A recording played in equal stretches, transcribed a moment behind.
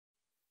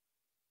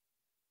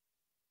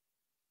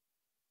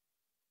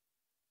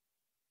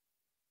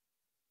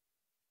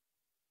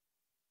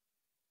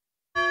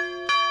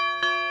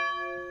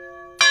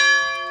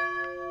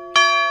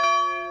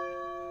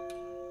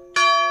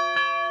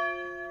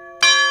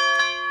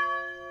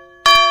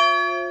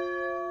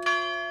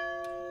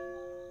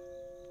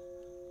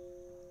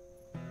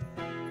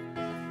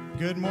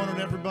Good morning,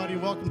 everybody.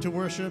 Welcome to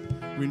worship.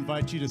 We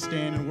invite you to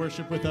stand and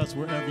worship with us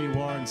wherever you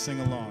are and sing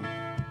along.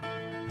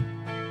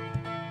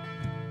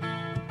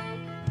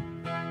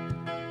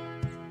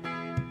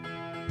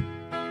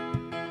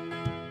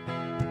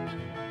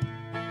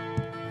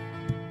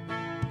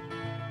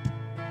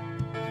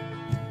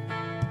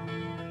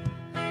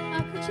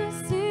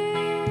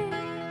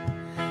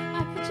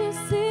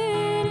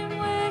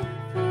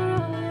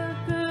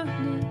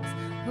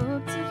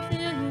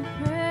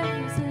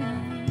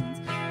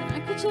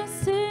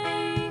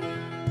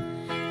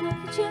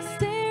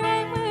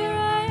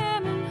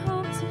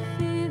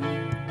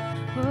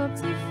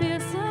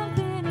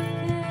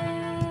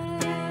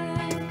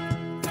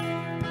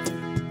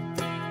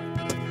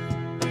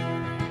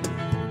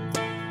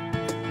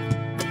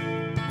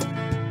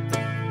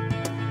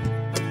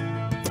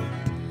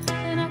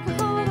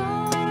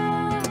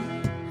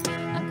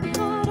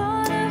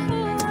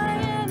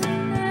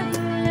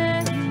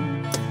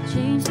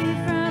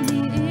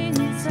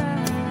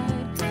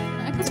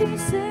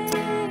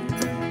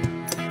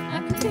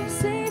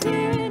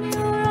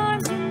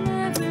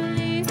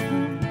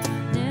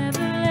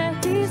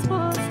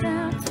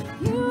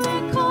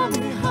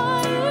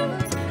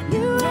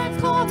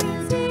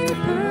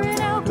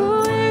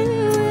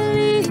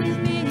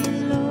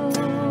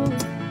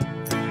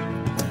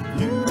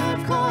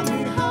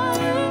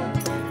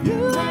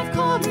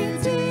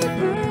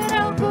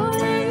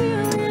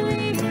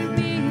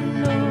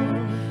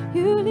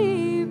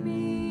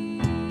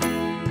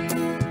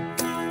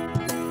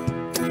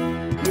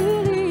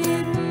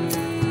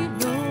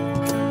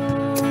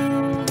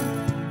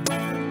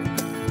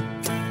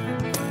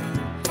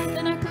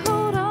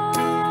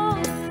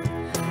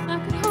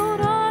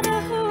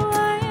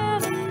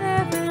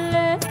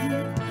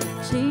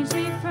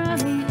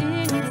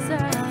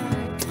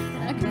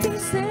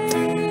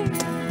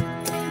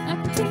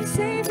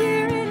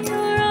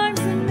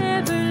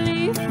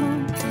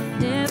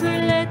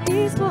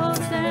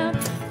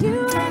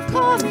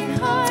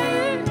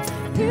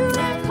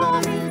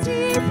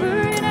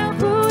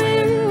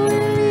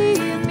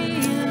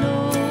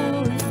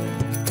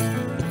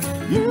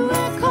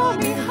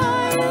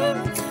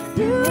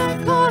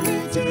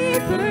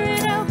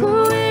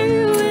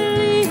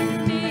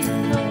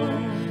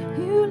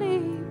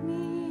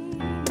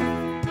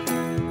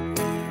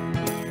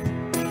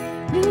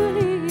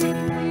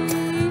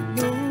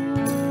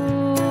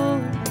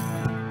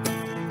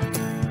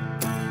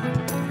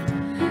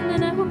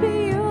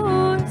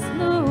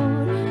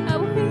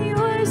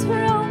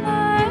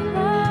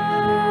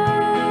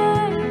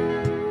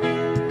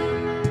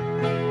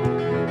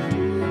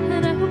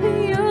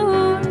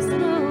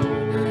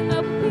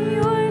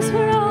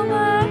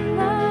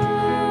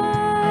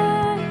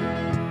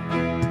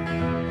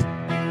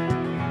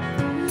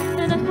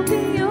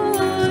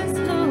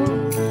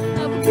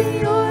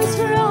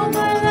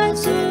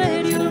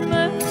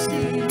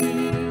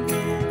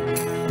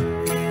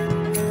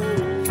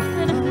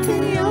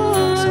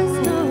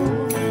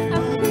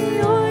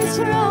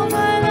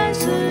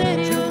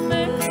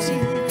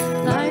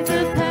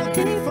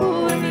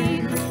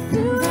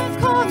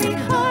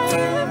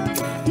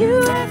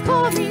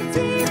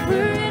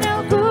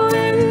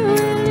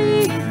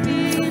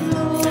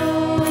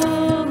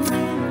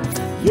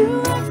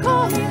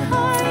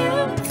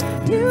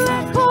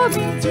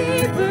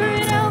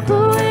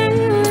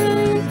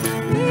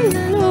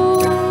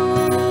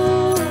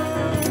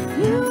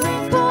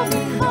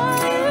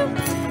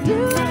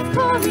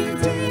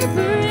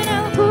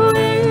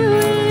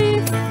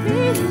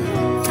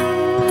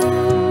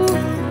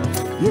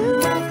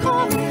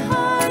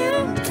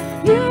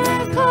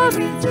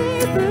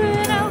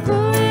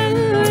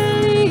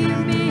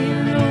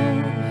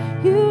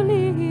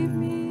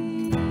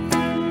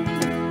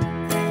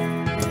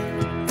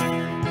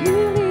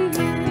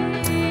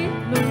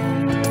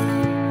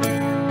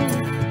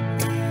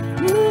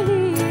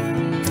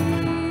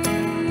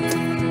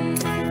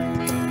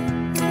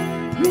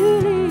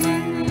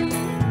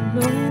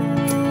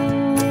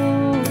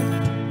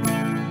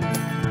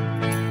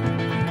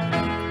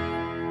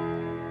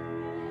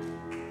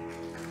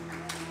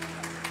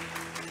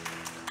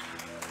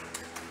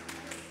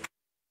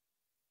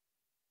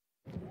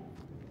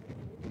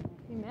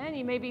 Amen.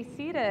 You may be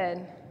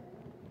seated.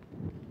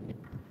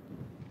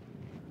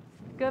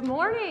 Good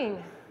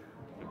morning.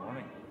 Good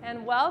morning.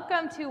 And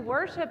welcome to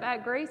worship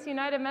at Grace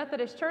United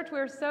Methodist Church.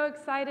 We're so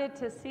excited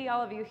to see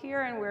all of you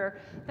here, and we're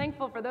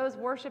thankful for those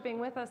worshiping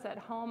with us at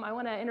home. I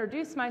want to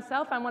introduce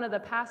myself. I'm one of the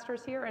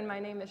pastors here, and my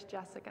name is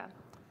Jessica.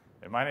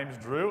 And my name's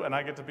Drew, and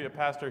I get to be a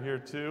pastor here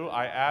too.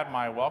 I add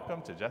my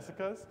welcome to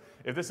Jessica's.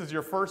 If this is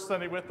your first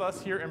Sunday with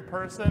us here in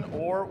person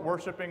or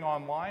worshiping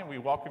online, we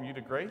welcome you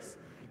to Grace,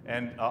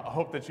 and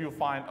hope that you'll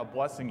find a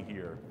blessing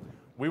here.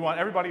 We want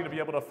everybody to be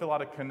able to fill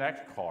out a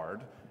Connect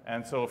card.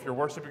 And so if you're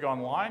worshiping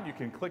online, you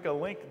can click a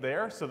link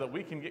there so that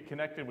we can get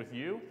connected with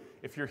you.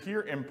 If you're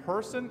here in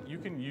person, you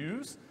can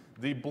use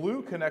the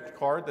blue Connect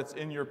card that's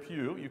in your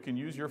pew. You can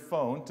use your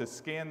phone to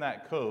scan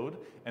that code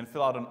and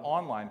fill out an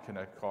online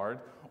Connect card,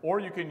 or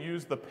you can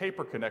use the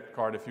paper Connect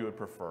card if you would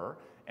prefer.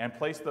 and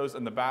place those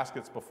in the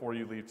baskets before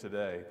you leave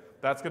today.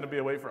 That's going to be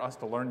a way for us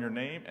to learn your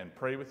name and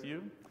pray with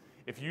you.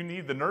 If you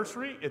need the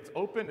nursery, it's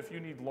open. If you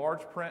need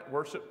large print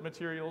worship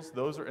materials,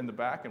 those are in the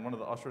back, and one of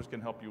the ushers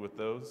can help you with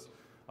those.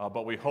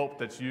 But we hope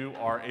that you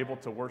are able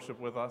to worship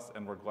with us,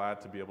 and we're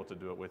glad to be able to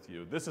do it with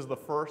you. This is the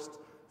first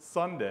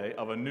Sunday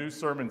of a new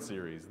sermon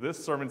series.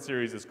 This sermon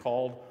series is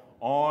called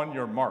On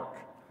Your Mark,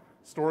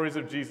 Stories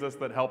of Jesus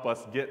that help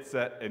us get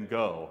set and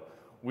go.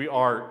 We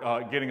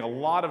are getting a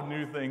lot of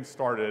new things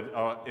started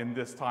in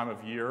this time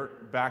of year.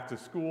 Back to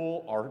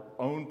school, our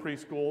own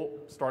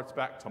preschool starts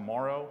back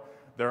tomorrow.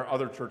 There are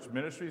other church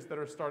ministries that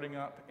are starting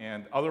up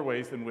and other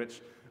ways in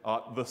which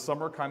the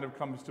summer kind of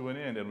comes to an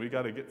end and we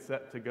got to get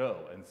set to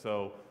go. And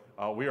so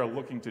we are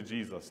looking to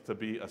Jesus to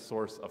be a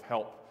source of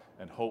help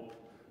and hope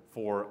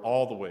for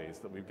all the ways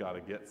that we've got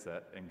to get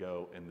set and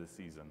go in this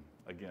season.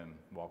 Again,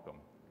 welcome.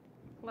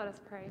 Let us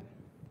pray.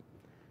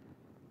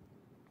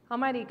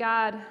 Almighty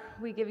God,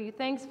 we give you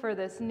thanks for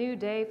this new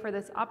day, for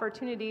this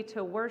opportunity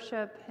to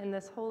worship in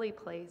this holy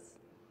place.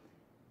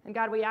 And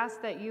God, we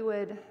ask that you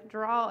would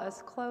draw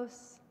us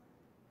close.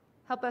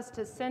 Help us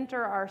to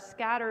center our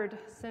scattered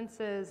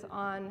senses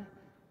on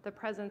the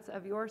presence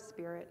of your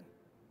Spirit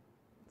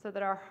so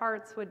that our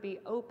hearts would be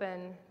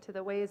open to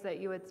the ways that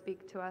you would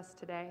speak to us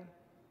today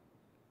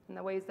and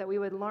the ways that we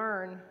would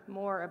learn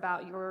more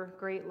about your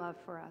great love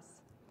for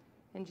us.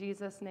 In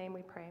Jesus' name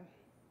we pray.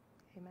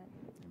 Amen.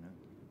 Amen.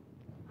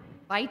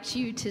 I invite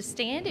you to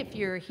stand if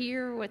you're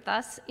here with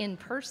us in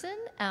person,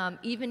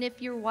 even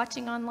if you're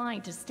watching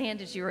online, to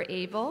stand as you're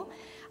able.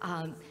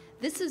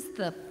 This is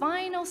the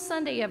final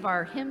Sunday of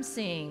our hymn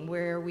sing,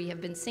 where we have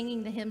been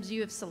singing the hymns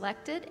you have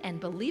selected, and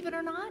believe it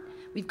or not,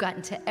 we've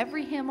gotten to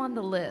every hymn on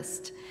the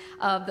list.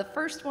 The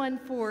first one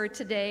for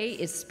today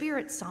is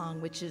Spirit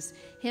Song, which is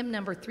hymn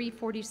number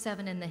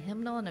 347 in the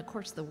hymnal, and of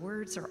course the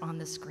words are on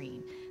the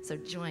screen, so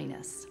join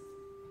us.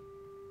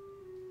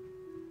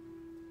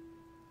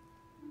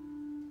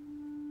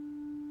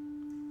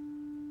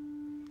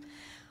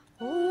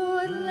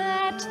 Oh,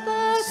 let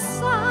the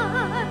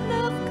Son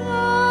of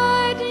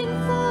God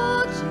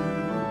enfold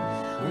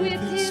you with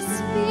his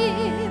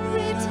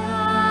Spirit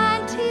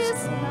and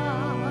his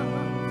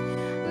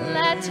love.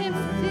 Let him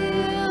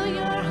fill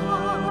your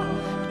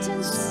heart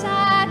and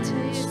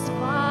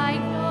satisfy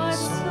your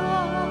soul.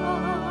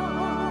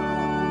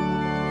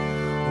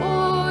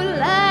 Oh,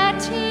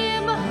 let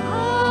him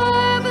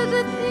harbor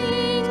the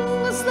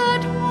things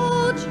that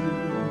hold you,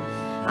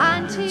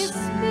 and his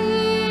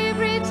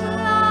Spirit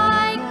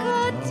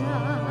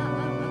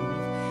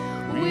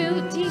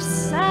will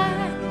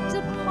descend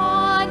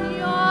upon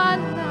your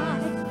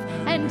life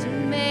and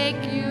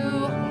make you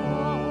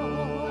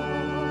whole.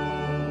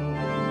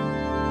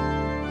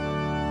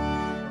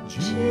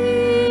 Jesus,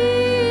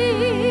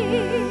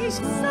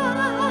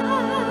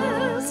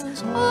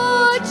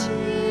 oh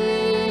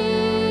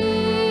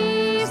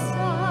Jesus,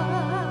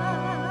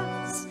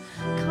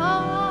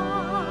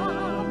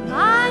 come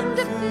and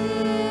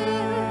fill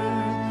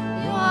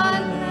your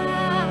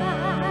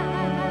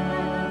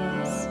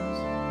lives.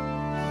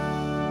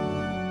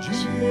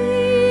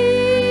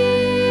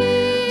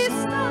 Jesus,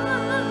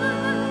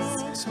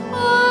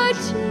 oh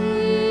Jesus,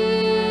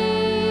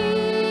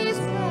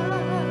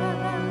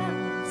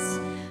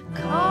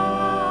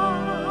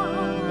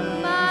 come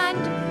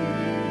and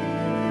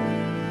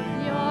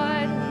fill your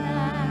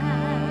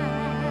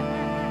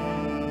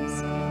lives.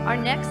 Our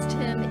next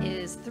hymn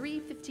is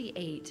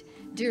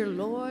 358, Dear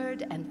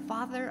Lord and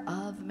Father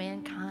of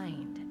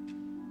Mankind.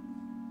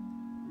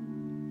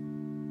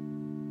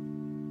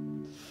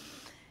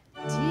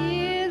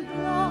 Dear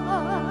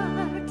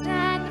Lord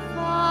and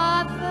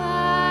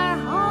Father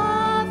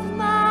of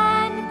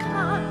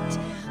mankind,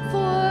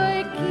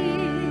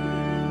 forgive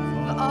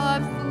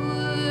our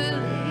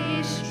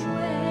foolish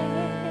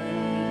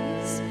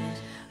ways.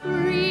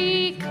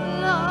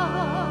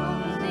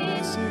 Reclothe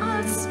in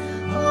us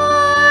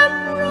our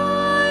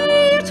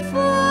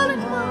rightful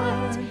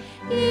mind,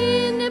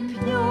 in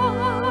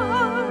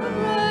purer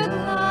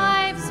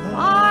lives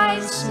by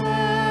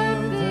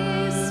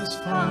service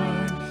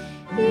find.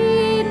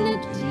 In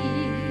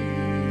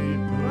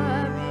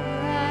deeper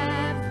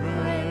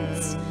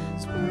reverence,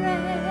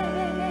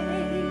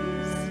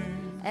 praise.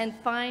 And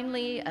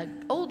finally, a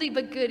oldie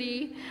but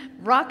goodie,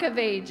 Rock of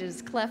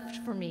Ages,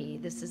 Cleft for Me.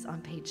 This is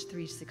on page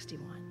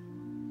 361.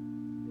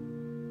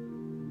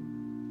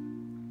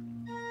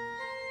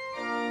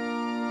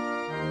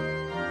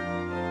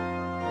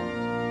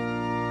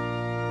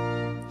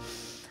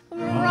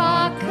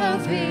 Rock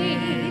of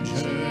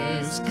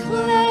Ages,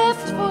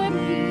 cleft for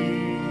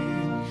me,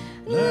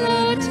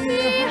 let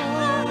me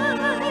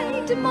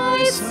hide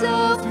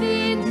myself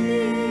in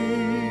thee.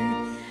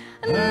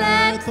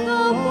 Let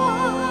the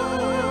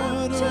water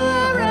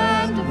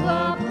and the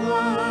blood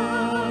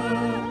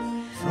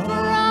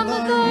from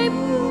thy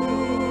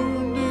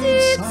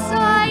wounded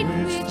side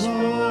which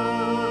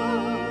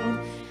flowed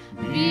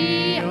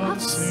be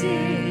of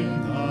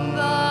sin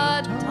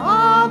the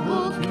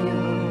double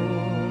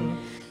cure.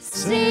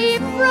 Save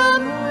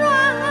from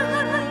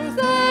wrath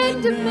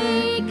and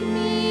make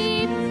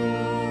me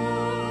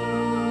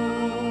pure.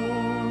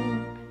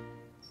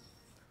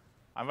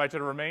 invite you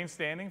to remain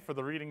standing for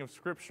the reading of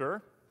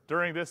Scripture.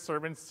 During this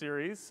sermon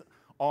series,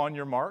 On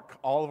Your Mark,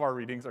 all of our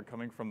readings are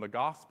coming from the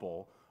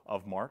Gospel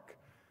of Mark.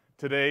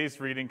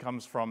 Today's reading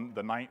comes from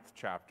the 9th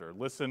chapter.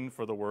 Listen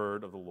for the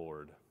word of the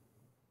Lord.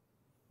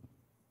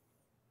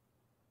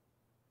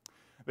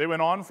 They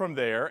went on from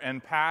there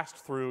and passed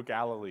through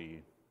Galilee.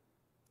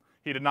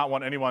 He did not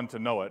want anyone to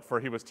know it, for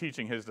he was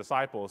teaching his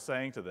disciples,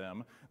 saying to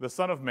them, "The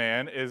Son of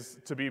Man is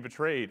to be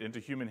betrayed into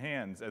human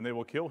hands, and they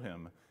will kill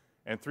him.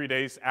 And 3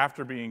 days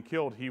after being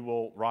killed, he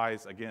will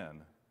rise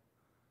again."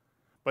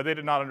 But they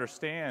did not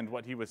understand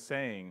what he was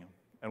saying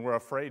and were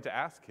afraid to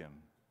ask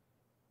him.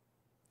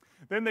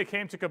 Then they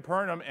came to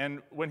Capernaum,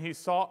 and when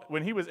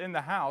he was in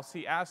the house,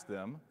 he asked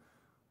them,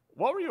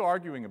 "What were you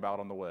arguing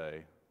about on the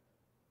way?"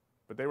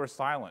 But they were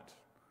silent,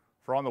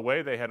 for on the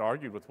way they had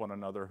argued with one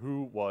another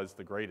who was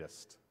the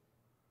greatest.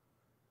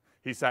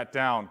 He sat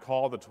down,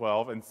 called the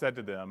 12, and said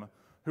to them,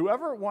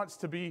 "Whoever wants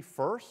to be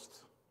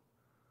first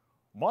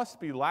must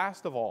be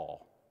last of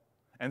all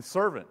and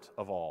servant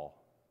of all."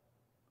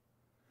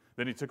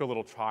 Then he took a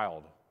little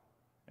child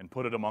and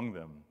put it among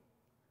them.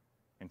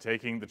 And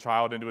taking the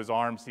child into his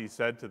arms, he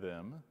said to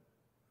them,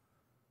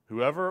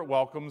 "Whoever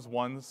welcomes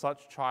one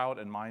such child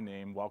in my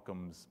name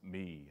welcomes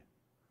me.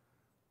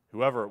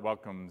 Whoever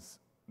welcomes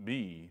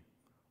me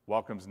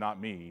welcomes not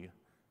me,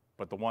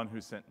 but the one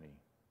who sent me."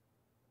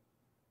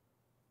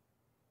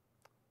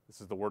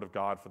 This is the word of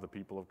God for the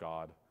people of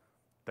God.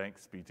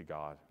 Thanks be to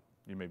God.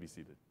 You may be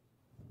seated.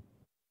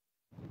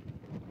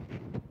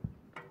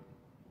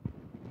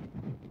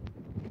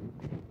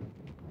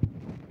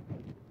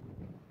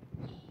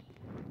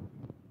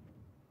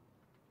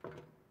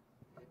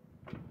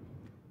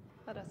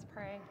 Let us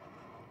pray.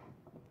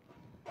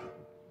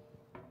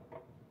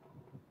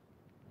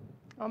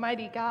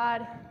 Almighty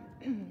God,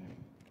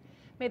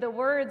 may the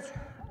words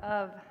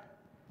of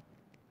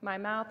my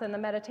mouth and the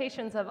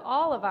meditations of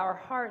all of our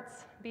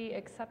hearts be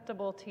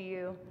acceptable to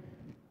you,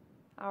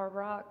 our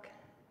rock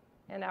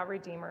and our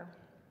Redeemer.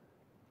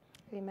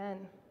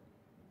 Amen.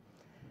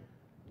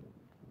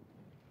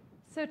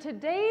 So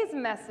today's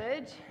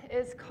message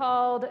is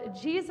called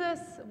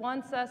Jesus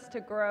Wants Us to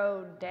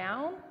Grow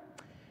Down.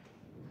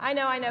 I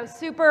know,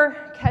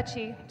 super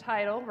catchy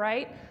title,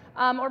 right?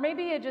 Or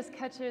maybe it just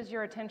catches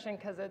your attention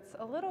because it's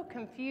a little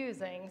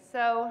confusing.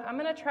 So I'm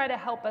going to try to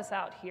help us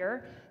out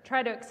here,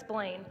 try to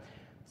explain.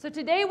 So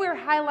today we're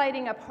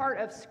highlighting a part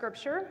of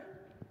Scripture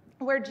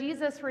where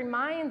Jesus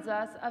reminds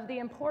us of the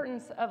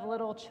importance of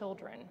little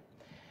children.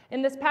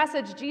 In this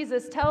passage,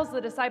 Jesus tells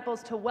the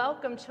disciples to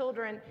welcome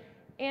children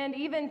and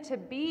even to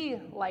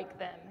be like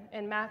them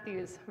in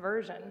Matthew's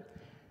version.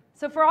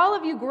 So for all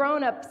of you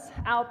grown-ups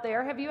out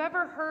there, have you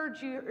ever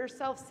heard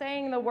yourself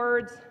saying the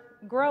words,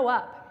 "grow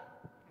up,"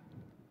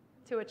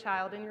 to a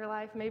child in your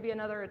life, maybe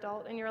another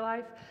adult in your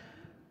life?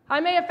 I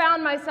may have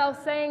found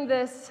myself saying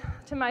this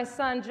to my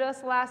son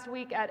just last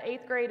week at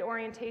 8th grade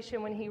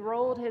orientation when he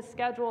rolled his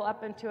schedule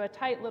up into a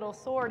tight little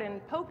sword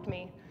and poked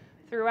me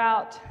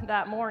throughout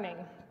that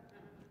morning.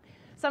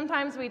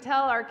 Sometimes we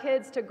tell our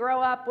kids to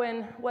grow up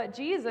when what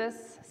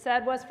Jesus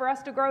said was for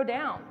us to grow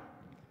down.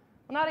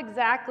 Well, not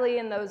exactly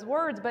in those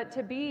words, but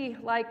to be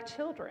like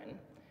children.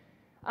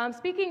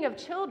 Speaking of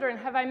children,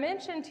 have I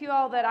mentioned to you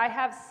all that I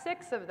have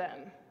 6 of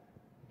them?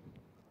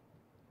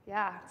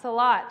 Yeah, it's a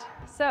lot.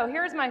 So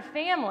here's my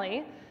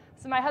family.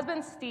 So my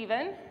husband's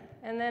Stephen,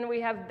 and then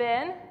we have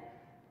Ben,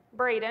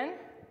 Braden,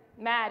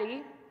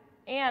 Maddie,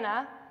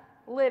 Anna,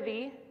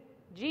 Livy,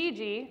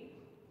 Gigi,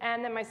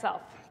 and then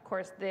myself, of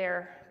course,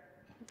 there.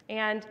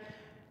 And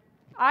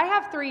I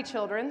have 3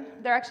 children.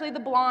 They're actually the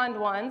blonde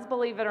ones,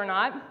 believe it or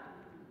not.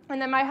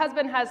 And then my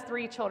husband has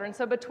 3 children.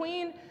 So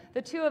between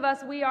the 2 of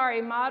us, we are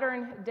a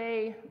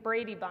modern-day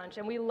Brady Bunch,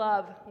 and we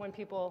love when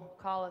people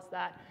call us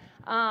that.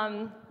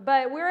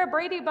 But we're a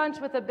Brady Bunch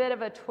with a bit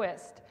of a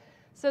twist.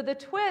 So the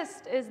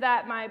twist is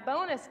that my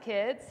bonus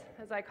kids,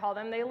 as I call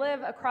them, they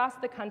live across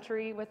the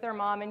country with their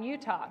mom in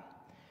Utah.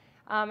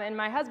 And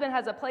my husband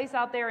has a place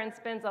out there and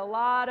spends a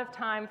lot of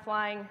time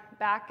flying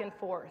back and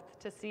forth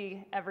to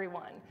see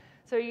everyone.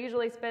 So he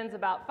usually spends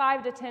about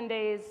 5 to 10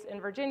 days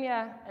in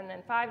Virginia and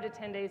then 5 to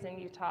 10 days in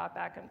Utah,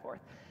 back and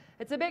forth.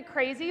 It's a bit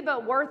crazy,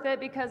 but worth it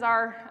because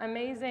our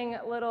amazing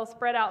little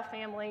spread out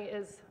family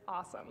is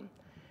awesome.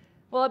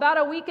 Well, about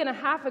a week and a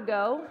half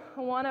ago,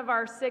 one of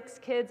our 6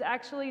 kids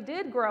actually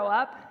did grow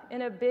up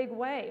in a big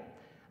way.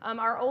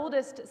 Our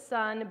oldest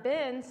son,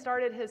 Ben,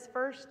 started his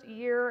first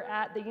year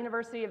at the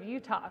University of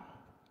Utah.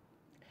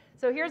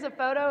 So here's a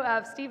photo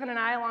of Stephen and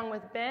I along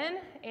with Ben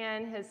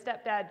and his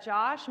stepdad,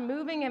 Josh,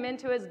 moving him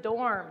into his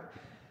dorm.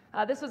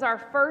 This was our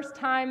first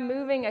time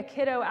moving a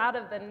kiddo out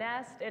of the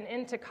nest and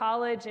into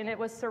college, and it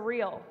was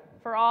surreal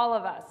for all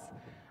of us.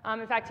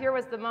 In fact, here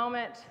was the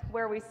moment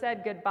where we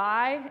said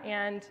goodbye,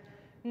 and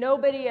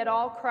nobody at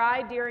all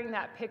cried during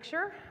that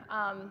picture.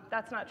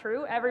 That's not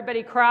true.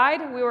 Everybody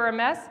cried. We were a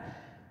mess.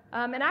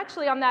 And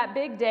actually, on that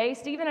big day,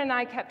 Stephen and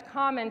I kept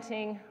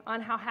commenting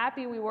on how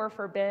happy we were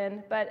for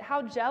Ben, but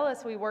how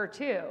jealous we were,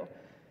 too,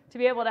 to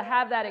be able to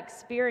have that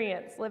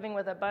experience, living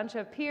with a bunch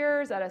of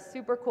peers at a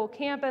super cool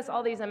campus,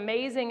 all these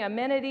amazing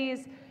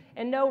amenities,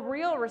 and no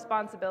real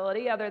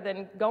responsibility other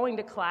than going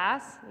to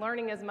class,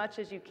 learning as much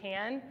as you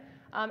can.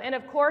 And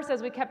of course,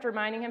 as we kept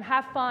reminding him,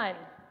 have fun.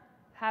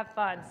 Have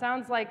fun.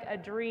 Sounds like a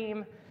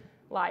dream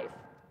life.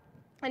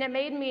 And it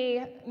made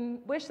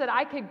me wish that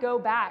I could go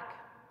back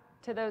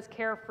to those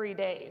carefree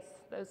days,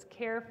 those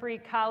carefree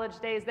college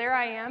days. There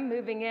I am,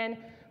 moving in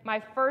my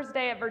first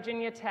day at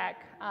Virginia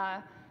Tech.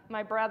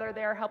 My brother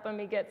there helping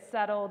me get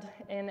settled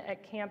in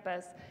at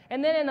campus.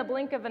 And then in the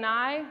blink of an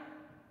eye,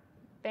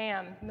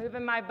 bam,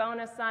 moving my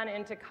bonus son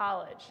into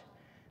college.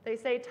 They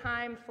say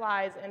time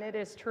flies, and it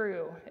is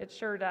true. It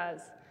sure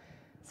does.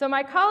 So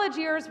my college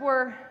years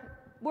were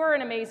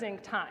an amazing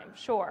time,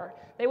 sure.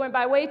 They went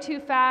by way too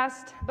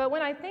fast, but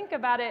when I think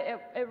about it,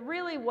 it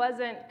really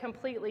wasn't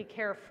completely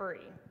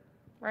carefree,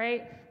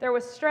 right? There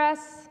was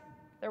stress,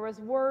 there was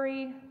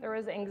worry, there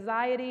was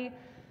anxiety.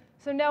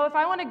 So no, if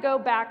I want to go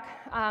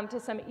back to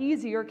some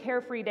easier,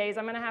 carefree days,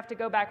 I'm going to have to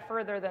go back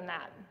further than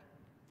that.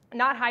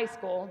 Not high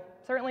school,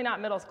 certainly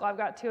not middle school. I've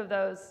got 2 of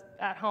those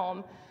at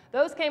home.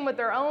 Those came with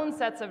their own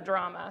sets of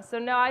drama. So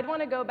no, I'd want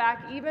to go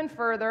back even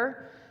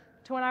further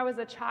to when I was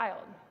a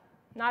child.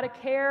 Not a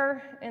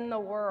care in the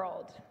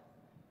world.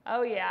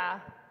 Oh yeah,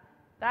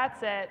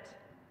 that's it.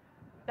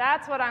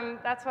 That's what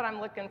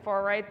I'm looking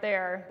for right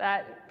there.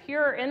 That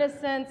pure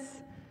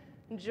innocence,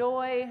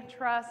 joy,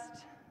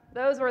 trust.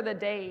 Those were the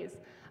days.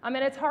 I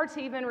mean, it's hard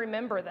to even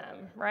remember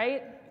them,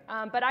 right?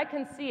 But I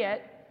can see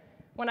it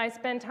when I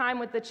spend time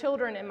with the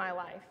children in my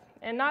life.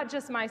 And not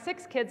just my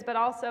 6 kids, but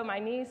also my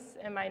niece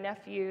and my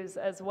nephews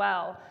as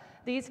well.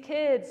 These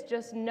kids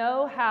just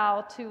know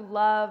how to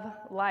love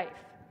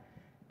life.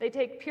 They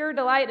take pure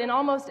delight in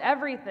almost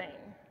everything.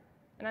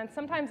 And then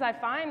sometimes I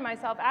find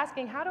myself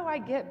asking, how do I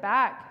get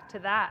back to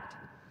that?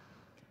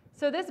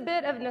 So this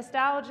bit of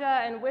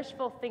nostalgia and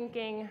wishful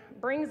thinking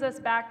brings us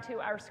back to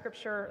our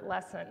scripture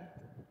lesson.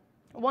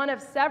 One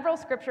of several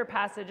scripture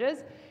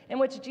passages in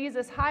which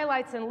Jesus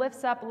highlights and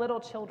lifts up little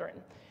children.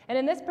 And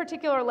in this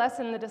particular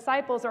lesson, the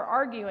disciples are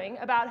arguing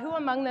about who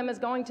among them is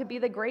going to be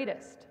the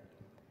greatest.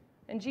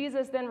 And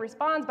Jesus then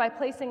responds by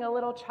placing a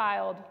little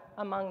child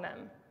among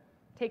them.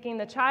 Taking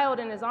the child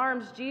in his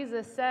arms,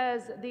 Jesus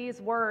says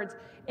these words,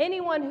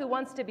 "Anyone who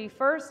wants to be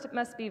first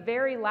must be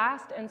very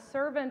last and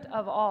servant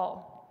of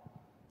all.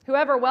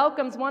 Whoever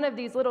welcomes one of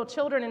these little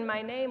children in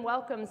my name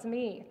welcomes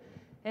me.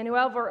 And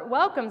whoever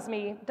welcomes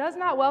me does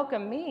not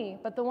welcome me,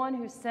 but the one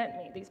who sent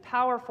me." These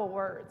powerful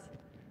words.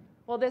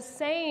 Well, this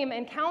same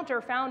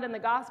encounter found in the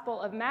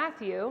Gospel of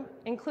Matthew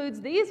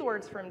includes these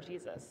words from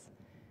Jesus.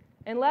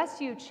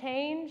 "Unless you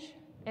change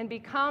and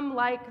become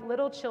like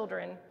little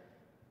children,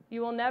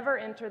 you will never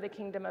enter the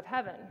kingdom of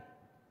heaven."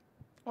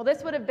 Well,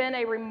 this would have been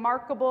a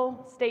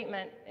remarkable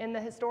statement in the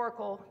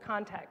historical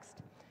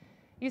context.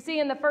 You see,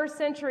 in the first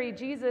century,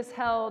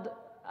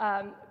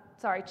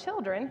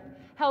 children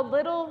held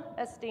little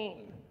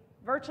esteem.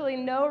 Virtually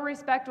no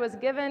respect was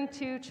given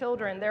to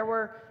children. There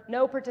were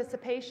no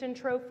participation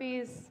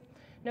trophies,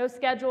 no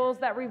schedules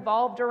that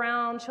revolved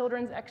around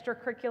children's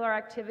extracurricular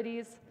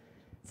activities.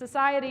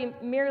 Society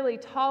merely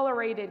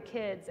tolerated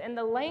kids, and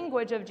the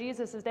language of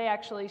Jesus' day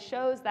actually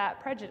shows that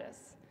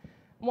prejudice.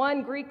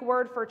 One Greek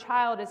word for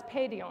child is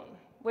paidion,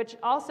 which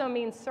also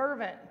means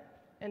servant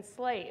and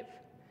slave.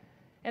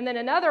 And then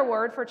another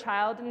word for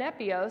child,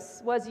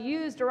 nepios, was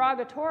used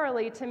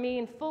derogatorily to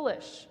mean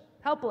foolish,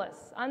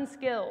 helpless,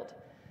 unskilled.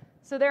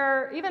 So there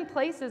are even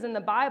places in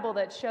the Bible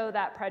that show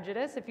that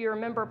prejudice. If you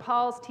remember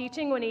Paul's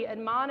teaching when he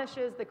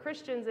admonishes the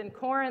Christians in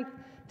Corinth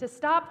to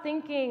stop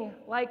thinking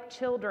like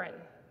children.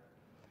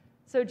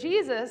 So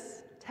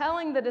Jesus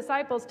telling the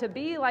disciples to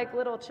be like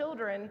little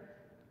children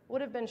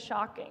would have been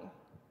shocking.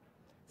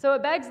 So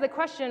it begs the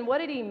question, what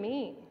did he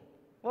mean?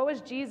 What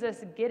was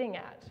Jesus getting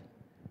at?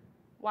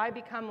 Why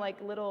become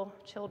like little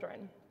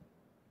children?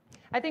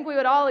 I think we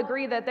would all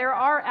agree that there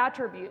are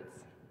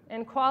attributes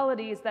and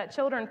qualities that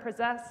children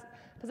possess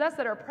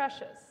that are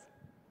precious.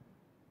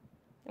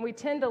 And we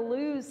tend to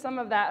lose some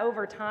of that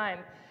over time.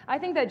 I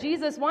think that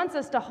Jesus wants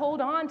us to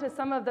hold on to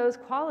some of those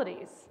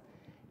qualities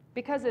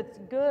because it's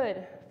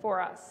good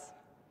for us.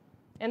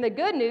 And the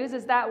good news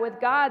is that with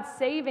God's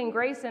saving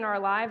grace in our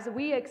lives,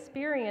 we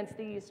experience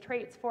these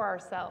traits for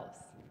ourselves.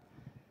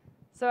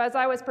 So as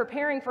I was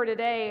preparing for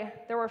today,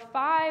 there were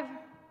 5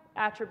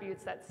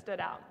 attributes that stood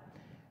out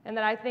and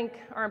that I think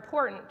are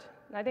important.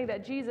 And I think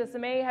that Jesus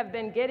may have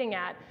been getting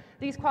at.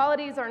 These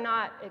qualities are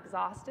not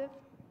exhaustive.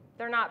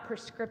 They're not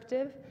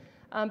prescriptive.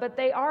 But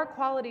they are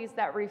qualities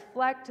that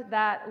reflect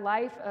that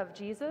life of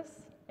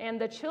Jesus. And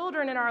the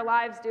children in our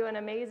lives do an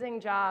amazing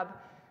job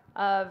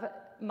of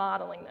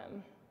modeling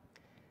them.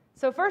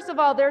 So first of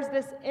all, there's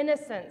this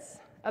innocence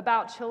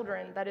about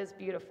children that is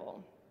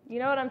beautiful. You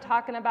know what I'm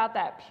talking about?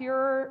 That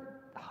pure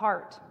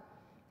heart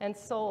and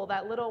soul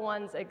that little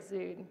ones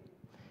exude.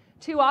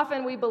 Too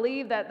often we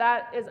believe that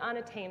that is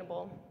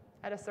unattainable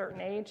at a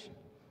certain age.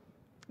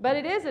 But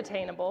it is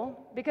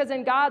attainable because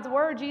in God's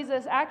word,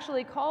 Jesus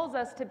actually calls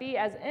us to be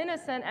as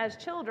innocent as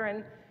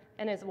children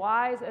and as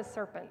wise as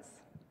serpents.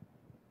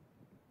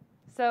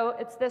 So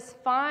it's this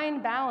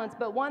fine balance,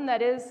 but one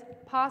that is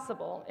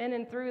possible in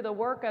and through the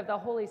work of the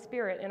Holy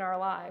Spirit in our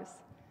lives.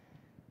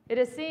 It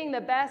is seeing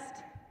the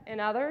best in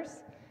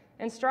others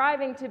and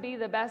striving to be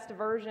the best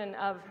version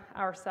of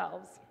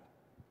ourselves.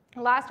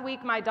 Last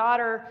week, my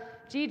daughter,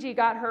 Gigi,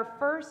 got her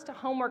first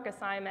homework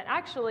assignment,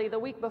 actually the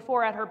week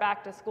before at her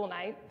back-to-school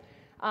night.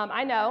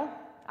 I know,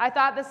 I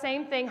thought the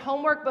same thing,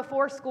 homework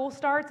before school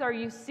starts, are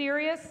you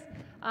serious?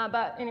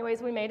 But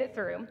anyways, we made it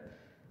through.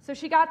 So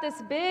she got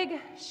this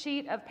big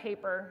sheet of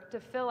paper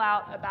to fill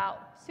out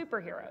about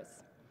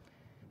superheroes.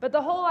 But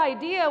the whole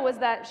idea was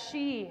that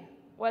she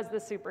was the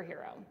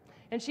superhero.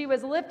 And she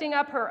was lifting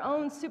up her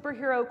own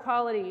superhero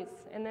qualities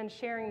and then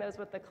sharing those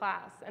with the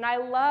class. And I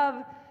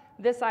love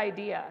this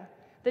idea.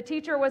 The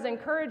teacher was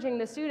encouraging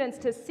the students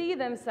to see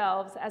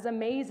themselves as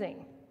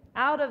amazing,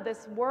 out of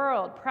this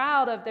world,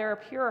 proud of their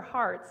pure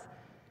hearts.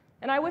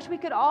 And I wish we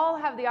could all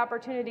have the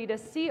opportunity to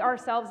see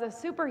ourselves as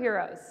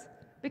superheroes,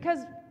 because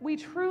we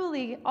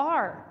truly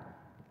are.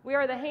 We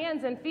are the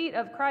hands and feet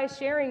of Christ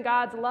sharing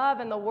God's love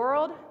in the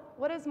world.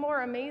 What is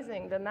more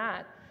amazing than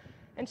that?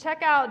 And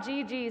check out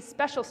Gigi's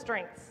special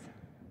strengths.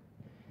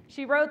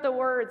 She wrote the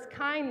words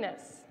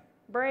kindness,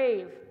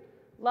 brave,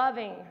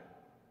 loving,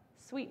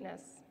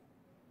 sweetness.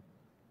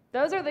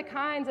 Those are the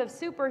kinds of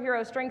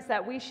superhero strengths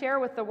that we share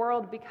with the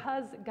world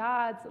because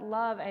God's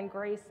love and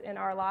grace in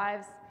our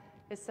lives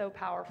is so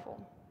powerful.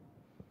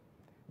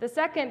 The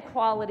second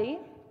quality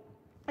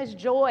is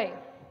joy.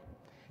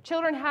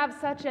 Children have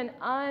such an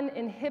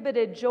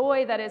uninhibited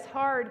joy that is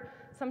hard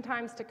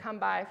sometimes to come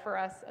by for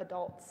us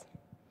adults.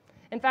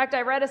 In fact,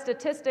 I read a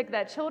statistic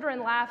that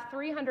children laugh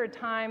 300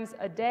 times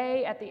a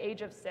day at the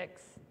age of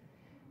 6,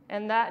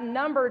 and that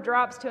number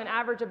drops to an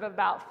average of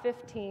about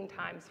 15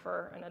 times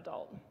for an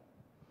adult.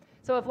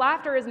 So if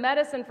laughter is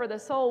medicine for the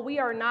soul, we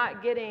are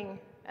not getting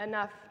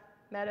enough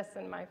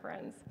medicine, my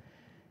friends.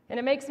 And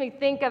it makes me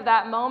think of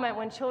that moment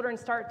when children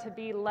start to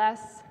be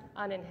less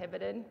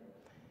uninhibited.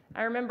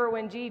 I remember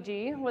when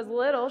Gigi was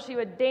little, she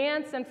would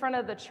dance in front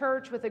of the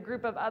church with a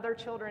group of other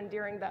children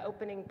during the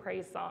opening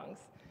praise songs.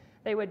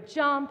 They would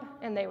jump,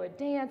 and they would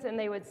dance, and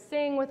they would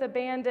sing with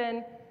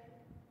abandon.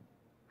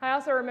 I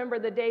also remember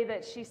the day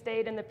that she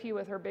stayed in the pew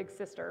with her big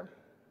sister,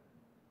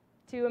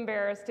 too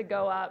embarrassed to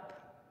go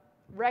up,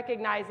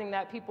 recognizing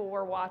that people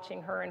were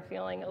watching her and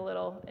feeling a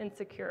little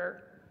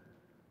insecure.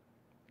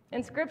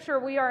 In Scripture,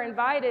 we are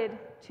invited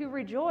to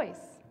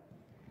rejoice,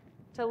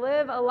 to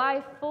live a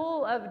life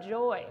full of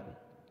joy.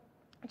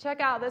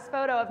 Check out this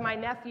photo of my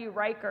nephew,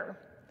 Riker.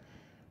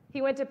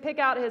 He went to pick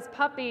out his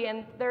puppy,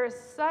 and there is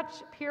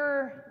such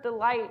pure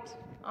delight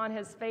on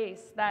his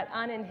face, that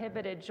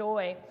uninhibited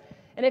joy.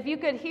 And if you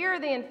could hear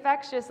the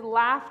infectious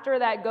laughter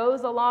that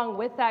goes along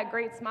with that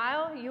great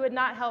smile, you would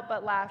not help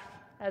but laugh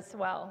as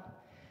well.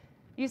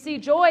 You see,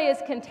 joy is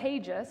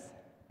contagious,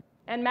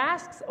 and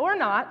masks or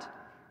not,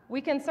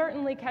 we can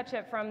certainly catch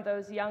it from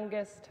those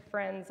youngest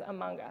friends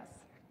among us.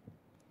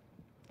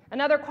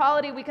 Another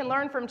quality we can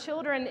learn from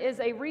children is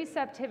a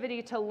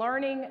receptivity to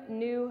learning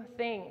new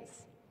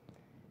things.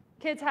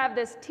 Kids have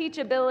this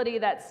teachability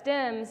that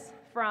stems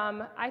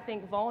from, I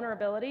think,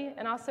 vulnerability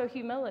and also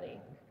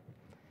humility.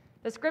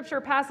 The scripture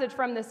passage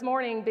from this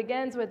morning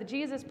begins with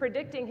Jesus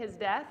predicting his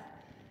death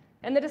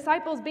and the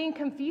disciples being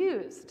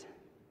confused.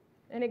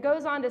 And it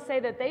goes on to say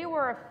that they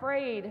were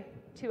afraid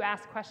to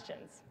ask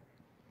questions.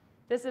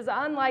 This is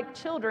unlike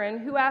children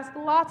who ask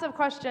lots of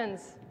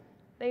questions.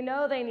 They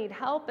know they need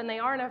help, and they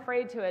aren't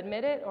afraid to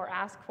admit it or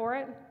ask for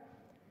it.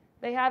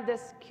 They have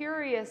this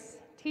curious,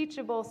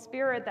 teachable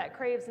spirit that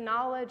craves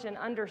knowledge and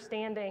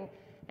understanding,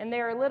 and they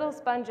are little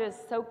sponges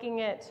soaking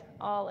it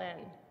all in.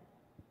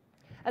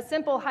 A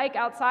simple hike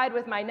outside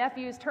with my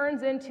nephews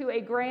turns into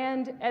a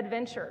grand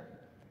adventure.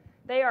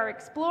 They are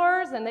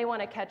explorers, and they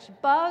want to catch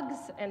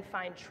bugs and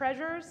find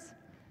treasures.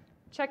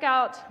 Check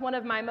out one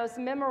of my most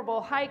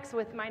memorable hikes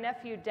with my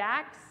nephew,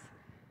 Dax.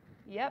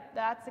 Yep,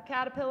 that's a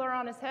caterpillar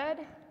on his head.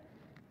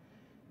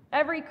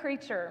 Every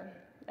creature,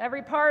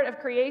 every part of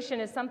creation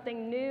is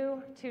something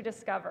new to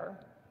discover,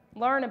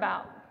 learn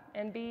about,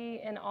 and be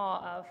in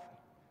awe of.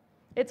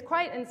 It's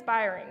quite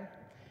inspiring.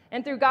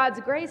 And through God's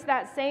grace,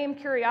 that same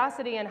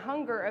curiosity and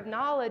hunger of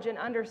knowledge and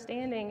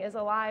understanding is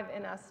alive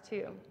in us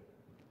too.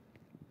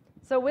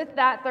 So with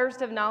that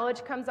thirst of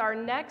knowledge comes our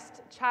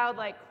next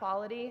childlike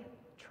quality,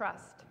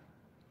 trust.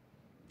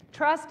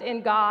 Trust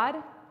in God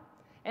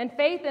and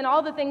faith in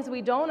all the things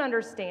we don't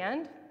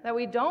understand, that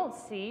we don't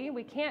see,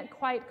 we can't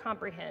quite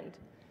comprehend.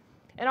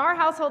 In our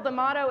household, the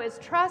motto is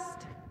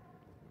trust,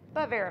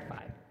 but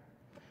verify.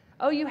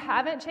 Oh, you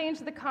haven't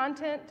changed the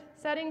content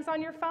settings on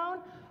your phone?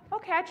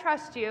 Okay, I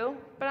trust you,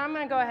 but I'm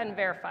going to go ahead and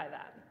verify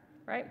that,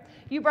 right?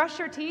 You brush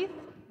your teeth?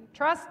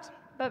 Trust,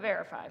 but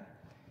verify.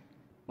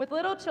 With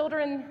little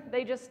children,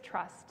 they just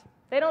trust.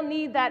 They don't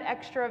need that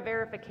extra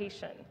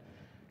verification.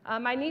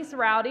 My niece,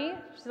 Rowdy,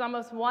 she's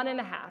almost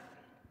 1.5.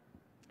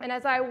 And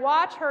as I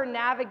watch her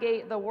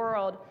navigate the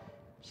world,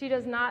 she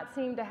does not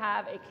seem to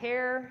have a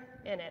care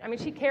in it. I mean,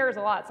 she cares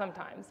a lot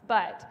sometimes,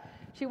 but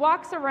she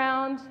walks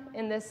around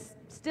in this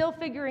still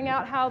figuring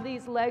out how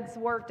these legs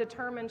work,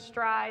 determined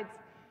strides.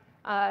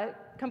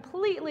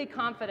 completely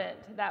confident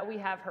that we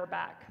have her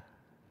back.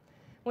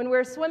 When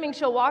we're swimming,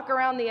 she'll walk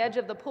around the edge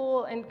of the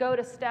pool and go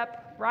to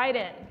step right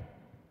in,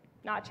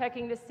 not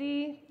checking to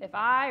see if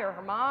I or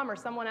her mom or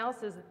someone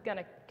else is going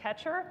to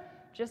catch her,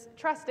 just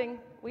trusting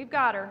we've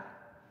got her.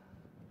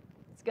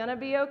 It's going to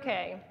be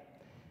okay.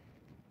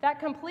 That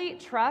complete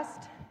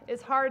trust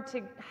is hard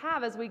to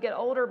have as we get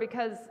older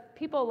because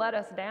people let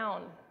us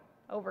down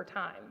over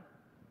time.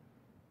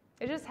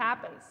 It just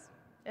happens,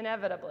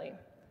 inevitably.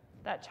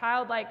 That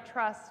childlike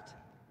trust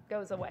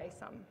goes away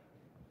some.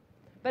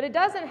 But it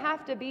doesn't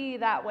have to be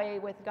that way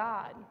with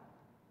God.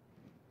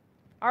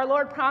 Our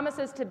Lord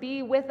promises to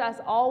be with us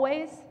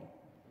always,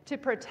 to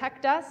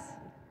protect us,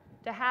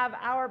 to have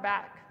our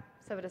back,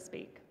 so to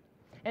speak.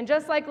 And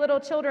just like little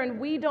children,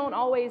 we don't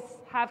always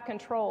have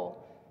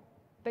control.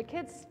 But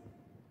kids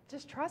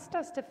just trust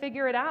us to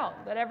figure it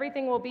out, that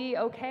everything will be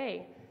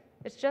okay.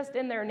 It's just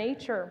in their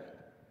nature.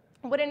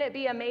 Wouldn't it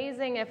be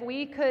amazing if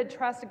we could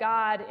trust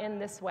God in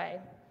this way?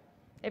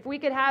 If we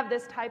could have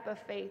this type of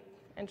faith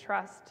and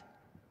trust?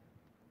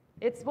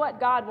 It's what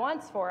God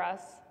wants for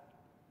us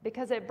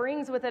because it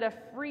brings with it a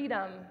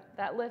freedom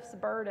that lifts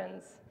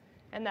burdens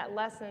and that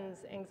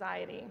lessens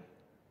anxiety.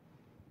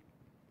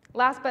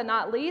 Last but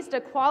not least, a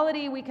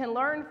quality we can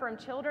learn from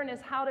children is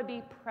how to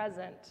be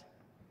present.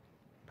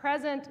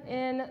 Present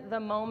in the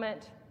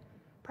moment,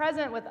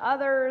 present with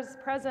others,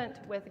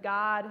 present with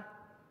God.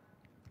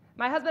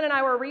 My husband and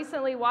I were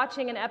recently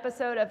watching an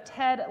episode of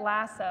Ted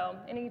Lasso.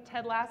 Any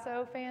Ted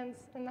Lasso fans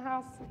in the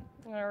house?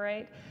 All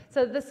right.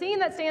 So the scene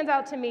that stands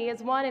out to me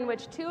is one in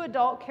which two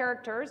adult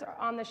characters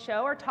on the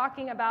show are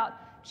talking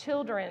about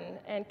children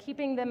and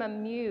keeping them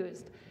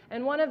amused.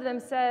 And one of them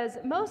says,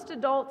 most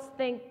adults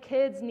think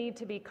kids need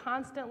to be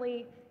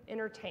constantly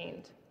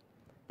entertained.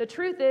 The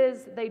truth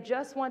is, they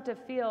just want to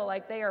feel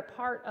like they are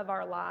part of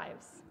our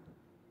lives.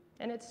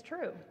 And it's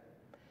true.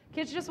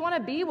 Kids just want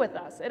to be with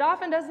us. It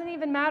often doesn't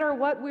even matter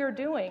what we're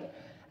doing.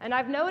 And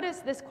I've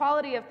noticed this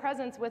quality of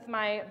presence with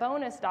my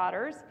bonus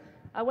daughters.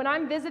 When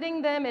I'm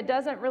visiting them, it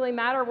doesn't really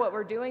matter what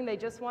we're doing. They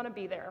just want to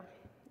be there.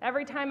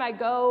 Every time I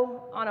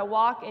go on a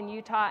walk in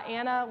Utah,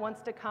 Anna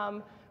wants to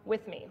come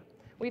with me.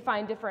 We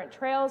find different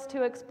trails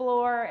to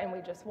explore, and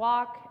we just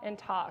walk and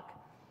talk.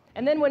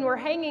 And then when we're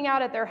hanging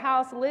out at their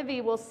house,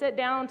 Livy will sit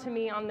down to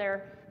me on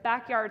their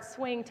backyard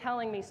swing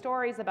telling me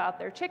stories about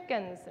their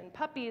chickens and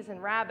puppies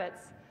and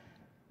rabbits.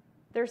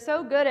 They're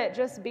so good at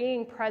just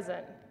being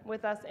present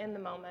with us in the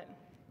moment.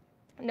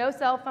 No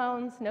cell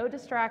phones, no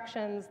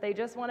distractions. They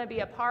just want to be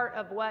a part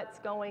of what's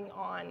going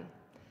on.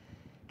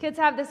 Kids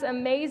have this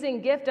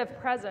amazing gift of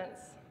presence,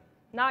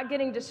 not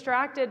getting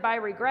distracted by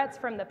regrets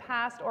from the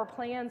past or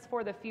plans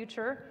for the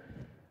future.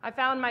 I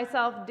found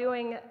myself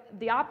doing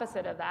the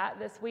opposite of that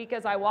this week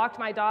as I walked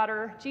my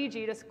daughter,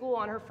 Gigi, to school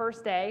on her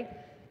first day.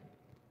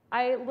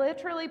 I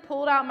literally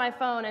pulled out my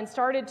phone and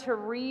started to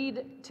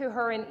read to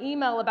her an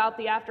email about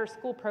the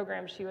after-school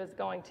program she was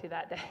going to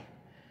that day.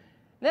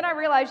 Then I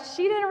realized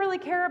she didn't really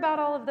care about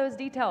all of those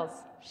details.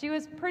 She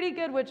was pretty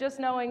good with just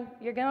knowing,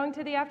 you're going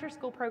to the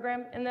after-school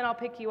program, and then I'll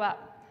pick you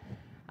up.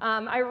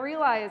 I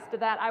realized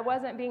that I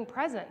wasn't being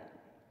present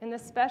in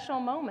this special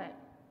moment.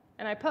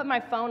 And I put my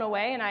phone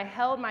away, and I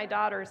held my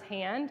daughter's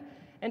hand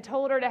and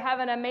told her to have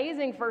an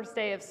amazing first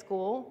day of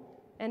school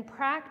and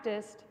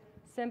practiced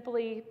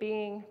simply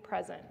being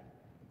present.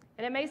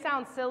 And it may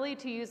sound silly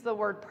to use the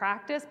word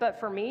practice, but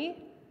for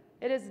me,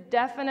 it is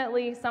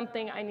definitely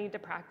something I need to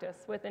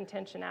practice with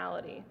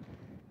intentionality.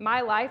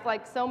 My life,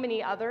 like so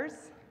many others,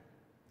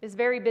 is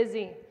very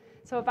busy.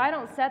 So if I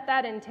don't set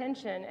that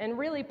intention and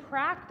really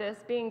practice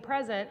being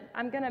present,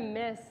 I'm going to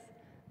miss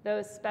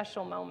those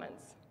special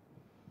moments.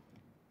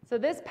 So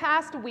this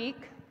past week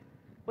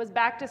was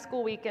back to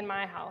school week in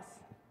my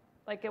house,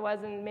 like it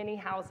was in many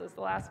houses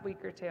the last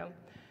week or two.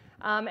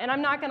 And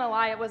I'm not going to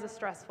lie, it was a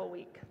stressful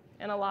week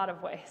in a lot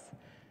of ways.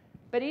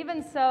 But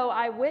even so,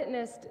 I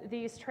witnessed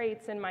these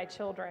traits in my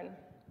children.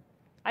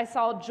 I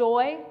saw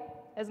joy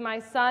as my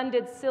son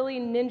did silly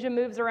ninja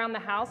moves around the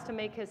house to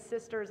make his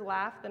sisters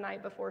laugh the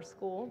night before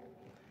school.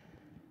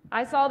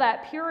 I saw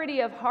that purity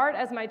of heart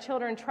as my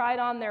children tried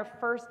on their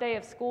first day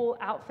of school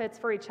outfits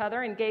for each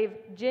other and gave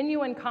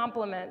genuine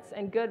compliments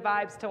and good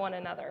vibes to one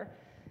another.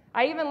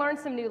 I even learned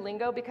some new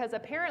lingo because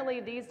apparently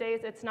these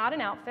days it's not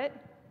an outfit,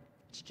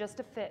 it's just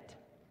a fit.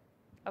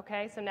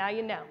 Okay, so now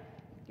you know.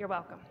 You're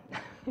welcome.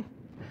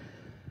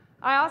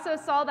 I also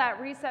saw that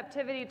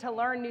receptivity to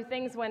learn new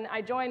things when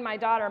I joined my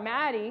daughter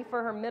Maddie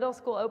for her middle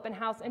school open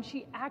house, and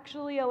she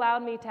actually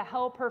allowed me to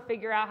help her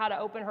figure out how to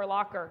open her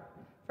locker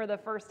for the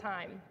first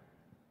time.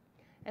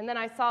 And then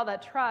I saw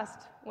that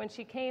trust when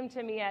she came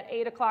to me at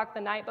 8 o'clock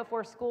the night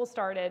before school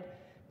started,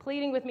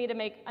 pleading with me to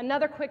make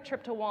another quick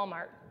trip to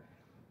Walmart,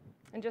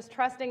 and just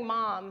trusting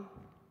Mom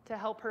to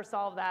help her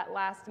solve that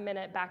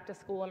last-minute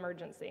back-to-school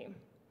emergency.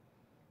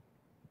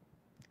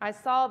 I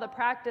saw the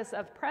practice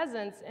of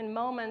presence in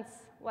moments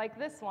like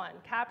this one,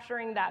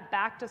 capturing that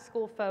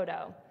back-to-school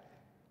photo,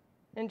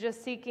 and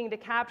just seeking to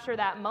capture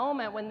that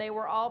moment when they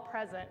were all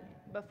present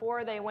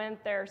before they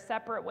went their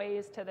separate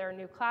ways to their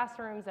new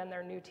classrooms and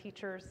their new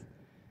teachers.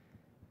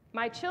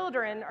 My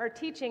children are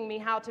teaching me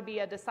how to be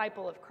a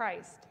disciple of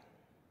Christ.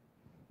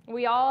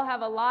 We all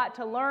have a lot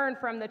to learn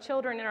from the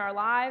children in our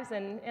lives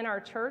and in our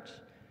church.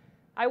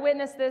 I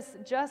witnessed this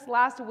just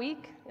last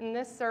week in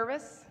this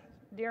service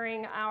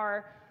during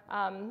our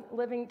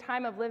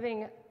time of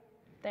living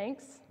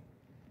thanks.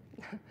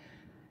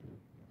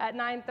 At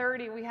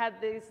 9:30, we had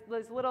this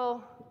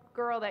little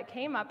girl that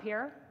came up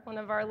here, one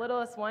of our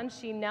littlest ones.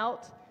 She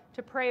knelt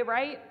to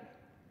pray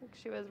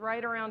she was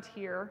right around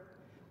here,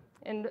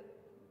 and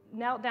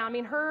knelt down. I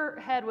mean, her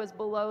head was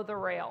below the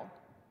rail.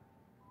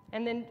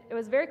 And then it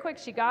was very quick.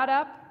 She got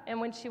up, and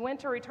when she went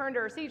to return to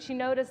her seat, she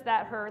noticed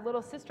that her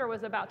little sister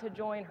was about to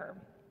join her.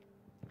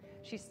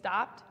 She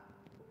stopped,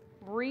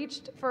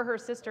 reached for her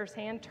sister's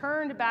hand,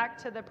 turned back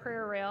to the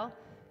prayer rail,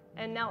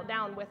 and knelt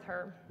down with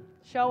her,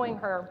 showing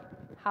her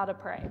how to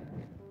pray.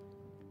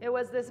 It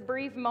was this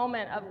brief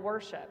moment of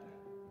worship,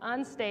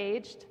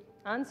 unstaged,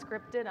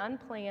 unscripted,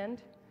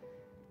 unplanned,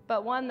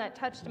 but one that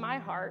touched my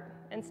heart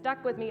and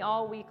stuck with me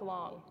all week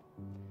long.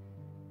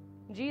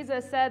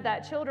 Jesus said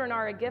that children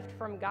are a gift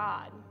from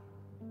God.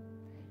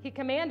 He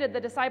commanded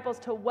the disciples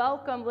to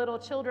welcome little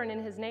children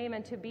in his name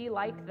and to be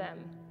like them.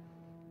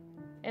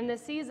 In the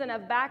season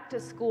of back to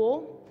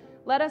school,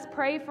 let us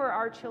pray for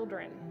our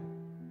children,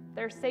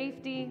 their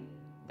safety,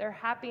 their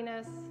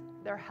happiness,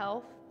 their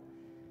health,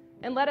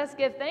 and let us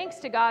give thanks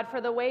to God for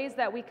the ways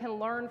that we can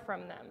learn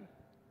from them,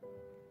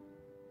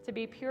 to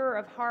be pure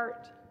of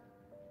heart,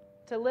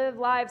 to live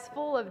lives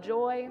full of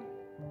joy,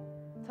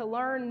 to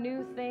learn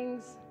new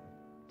things,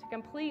 to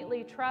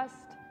completely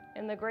trust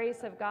in the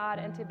grace of God,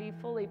 and to be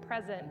fully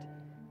present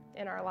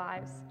in our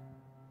lives.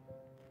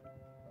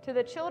 To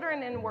the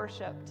children in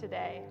worship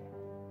today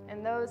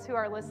and those who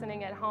are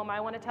listening at home, I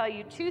want to tell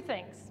you two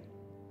things.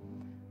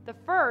 The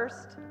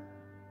first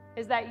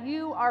is that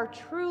you are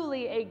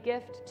truly a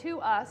gift to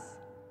us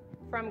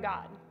from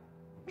God,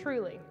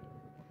 truly.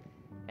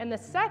 And the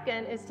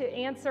second is to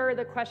answer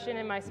the question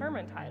in my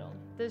sermon title.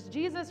 Does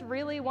Jesus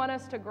really want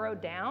us to grow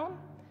down?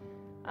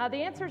 The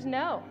answer is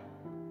no.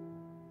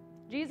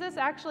 Jesus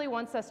actually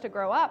wants us to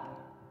grow up.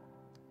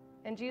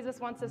 And Jesus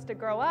wants us to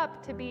grow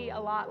up to be a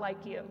lot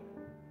like you.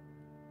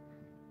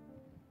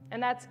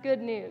 And that's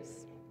good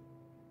news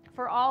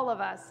for all of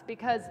us,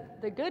 because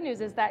the good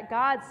news is that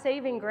God's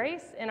saving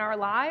grace in our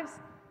lives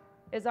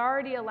is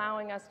already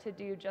allowing us to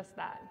do just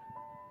that.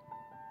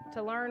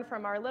 To learn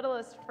from our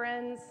littlest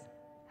friends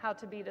how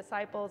to be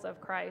disciples of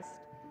Christ.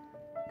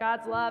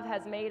 God's love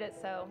has made it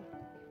so.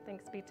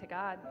 Thanks be to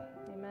God.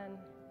 Amen.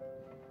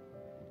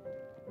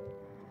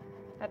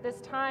 At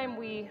this time,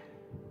 we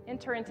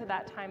enter into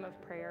that time of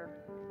prayer,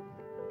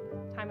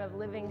 time of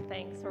living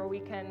thanks, where we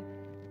can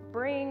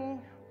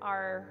bring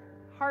our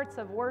hearts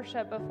of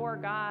worship before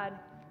God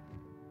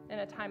in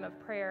a time of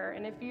prayer.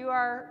 And if you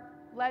are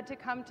led to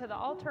come to the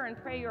altar and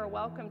pray, you're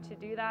welcome to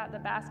do that. The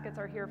baskets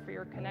are here for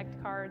your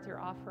connect cards, your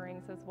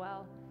offerings as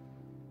well.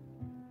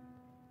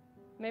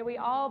 May we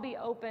all be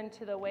open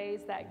to the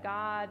ways that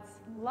God's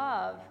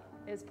love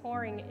is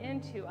pouring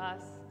into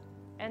us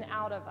and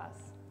out of us.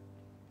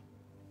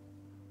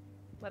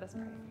 Let us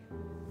pray.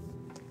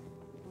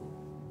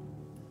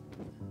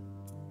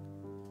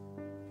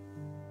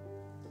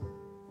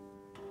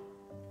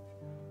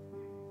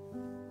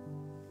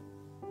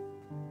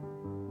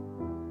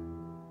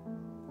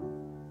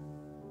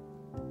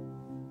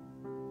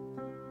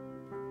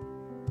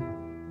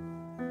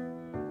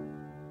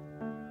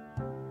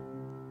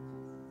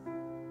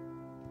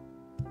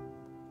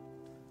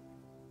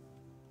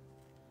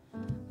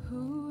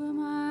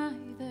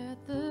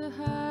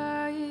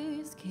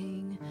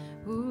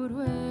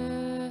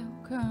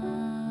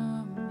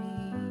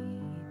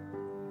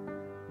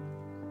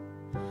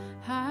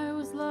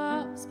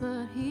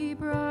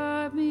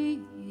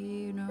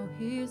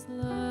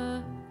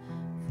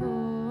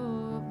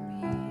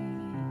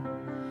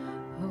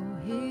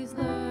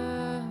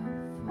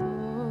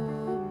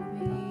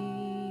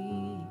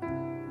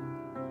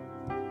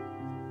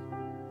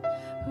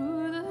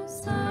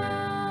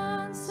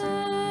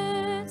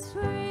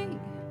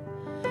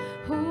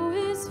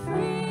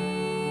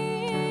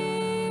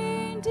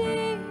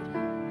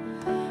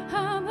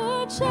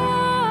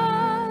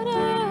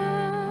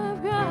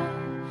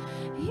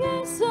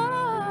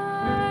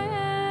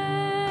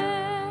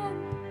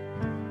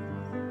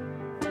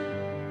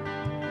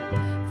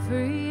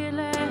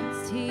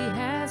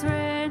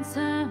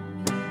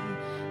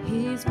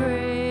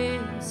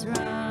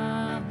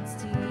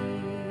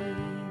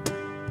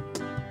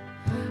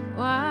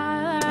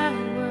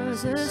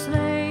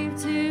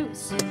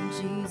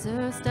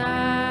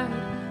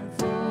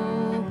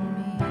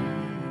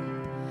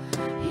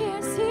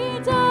 Yes, he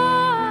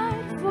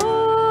died for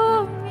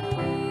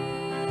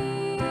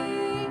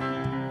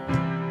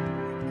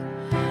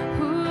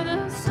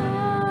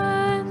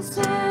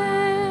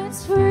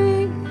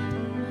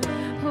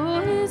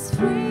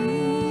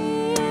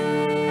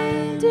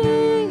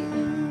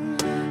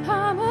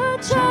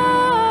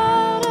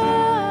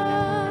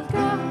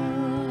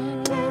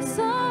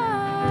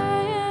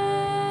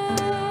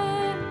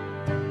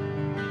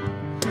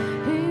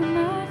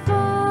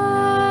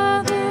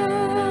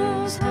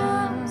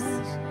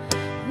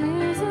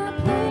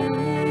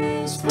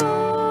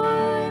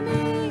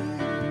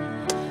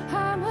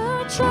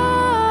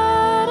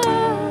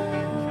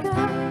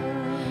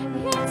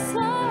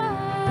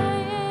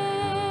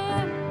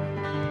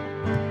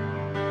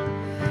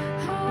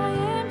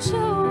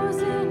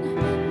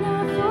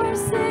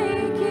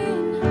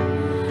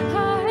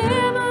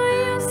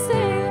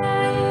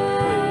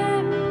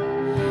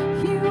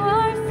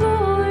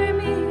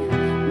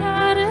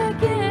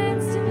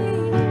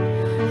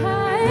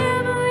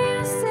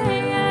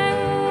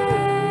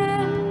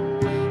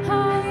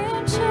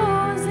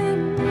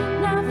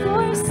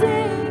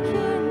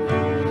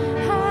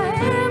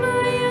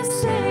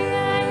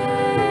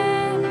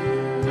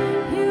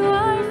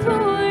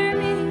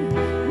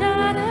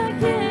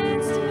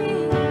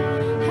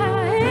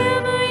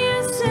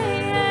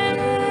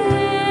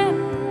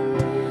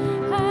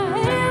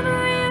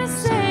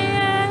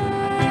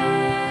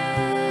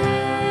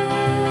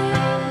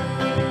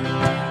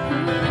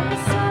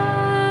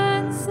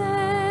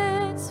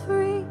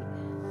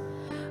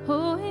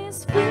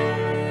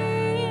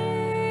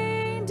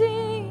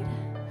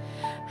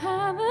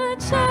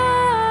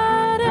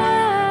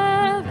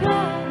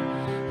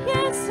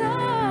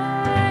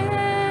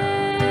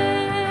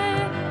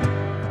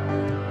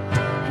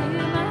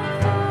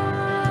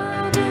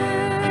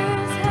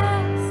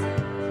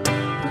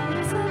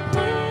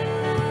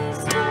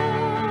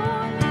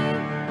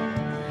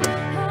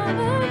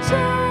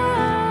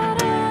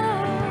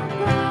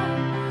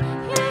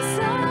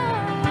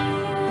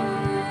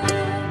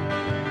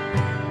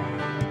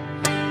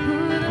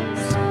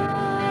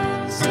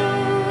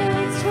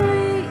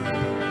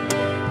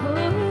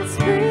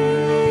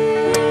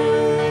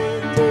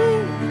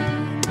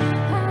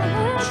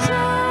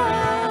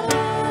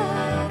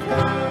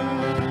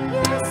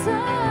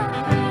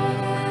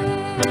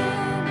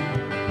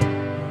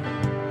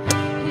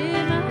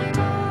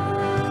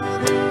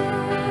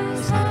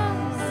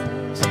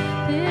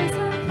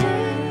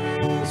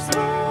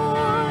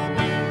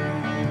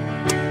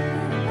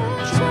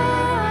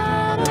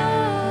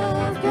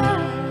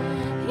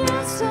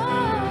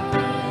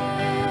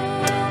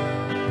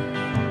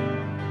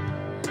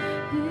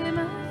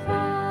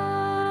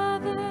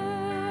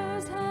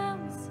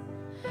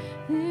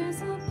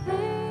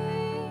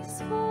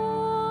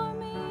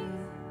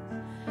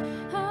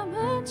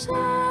a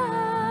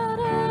child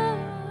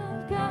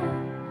of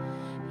God.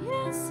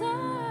 Yes, I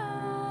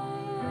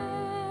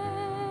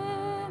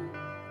am.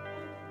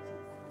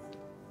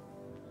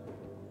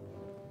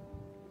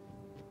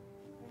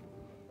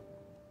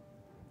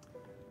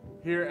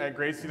 Here at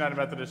Grace United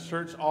Methodist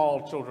Church,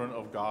 all children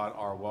of God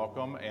are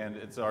welcome, and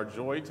it's our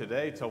joy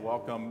today to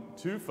welcome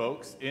two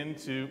folks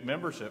into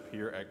membership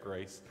here at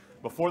Grace.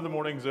 Before the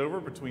morning's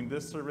over, between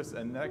this service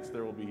and next,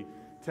 there will be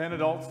 10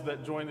 adults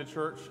that join the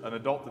church, an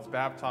adult that's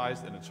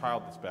baptized, and a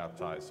child that's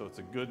baptized. So it's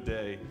a good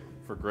day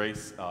for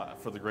Grace,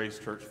 for the Grace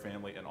Church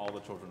family and all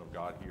the children of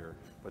God here.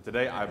 But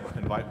today I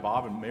invite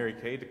Bob and Mary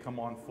Kay to come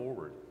on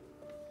forward.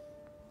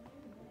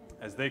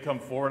 As they come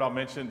forward, I'll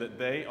mention that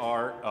they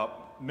are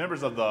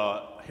members of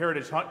the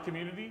Heritage Hunt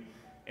community,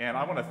 and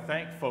I want to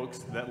thank folks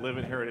that live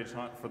in Heritage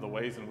Hunt for the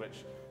ways in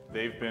which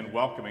they've been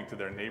welcoming to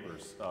their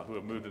neighbors who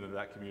have moved into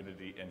that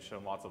community and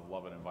shown lots of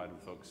love and invited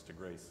folks to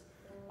Grace.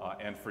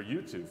 And for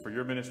you two, for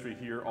your ministry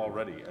here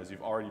already, as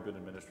you've already been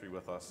in ministry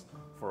with us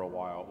for a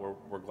while,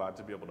 we're glad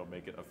to be able to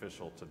make it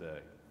official today.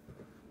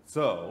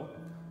 So,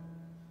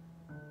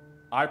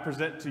 I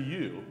present to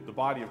you, the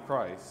body of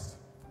Christ,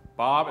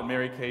 Bob and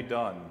Mary Kay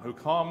Dunn, who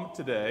come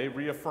today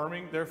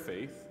reaffirming their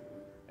faith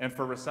and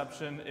for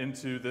reception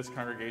into this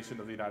congregation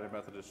of the United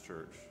Methodist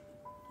Church.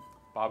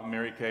 Bob and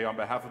Mary Kay, on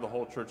behalf of the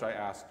whole church, I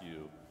ask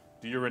you,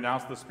 do you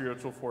renounce the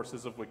spiritual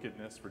forces of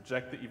wickedness,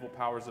 reject the evil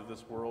powers of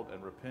this world,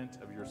 and repent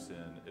of your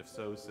sin? If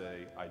so,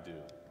 say, I do.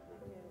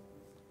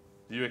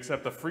 Do you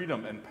accept the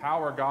freedom and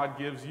power God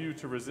gives you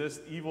to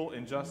resist evil,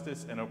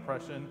 injustice, and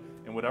oppression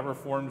in whatever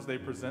forms they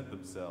present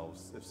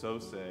themselves? If so,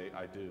 say,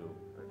 I do.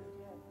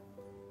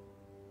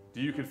 Do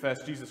you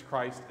confess Jesus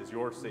Christ as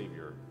your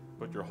Savior,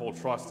 put your whole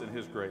trust in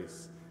His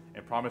grace,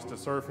 and promise to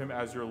serve Him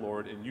as your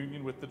Lord in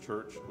union with the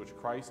church which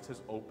Christ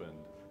has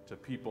opened to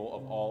people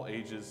of all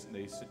ages,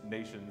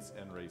 nations,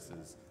 and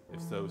races?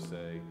 If so,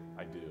 say,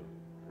 I do.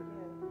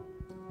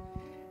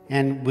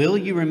 And will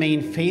you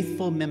remain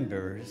faithful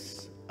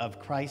members of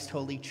Christ's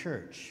holy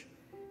church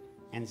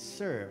and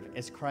serve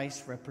as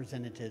Christ's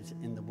representatives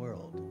in the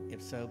world?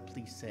 If so,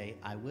 please say,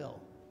 I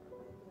will.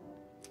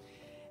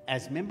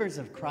 As members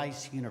of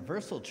Christ's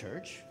universal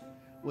church,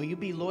 will you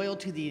be loyal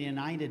to the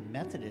United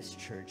Methodist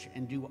Church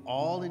and do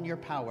all in your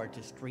power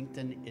to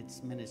strengthen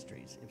its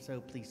ministries? If so,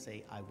 please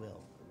say, I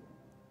will.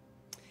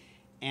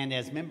 And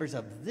as members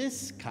of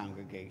this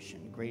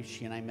congregation,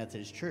 Grace United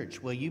Methodist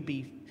Church, will you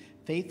be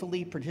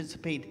faithfully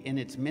participate in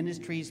its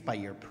ministries by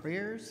your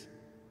prayers,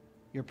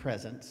 your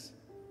presence,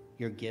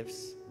 your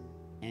gifts,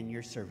 and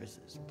your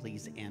services?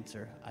 Please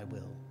answer, I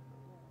will.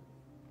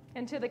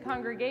 And to the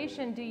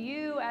congregation, do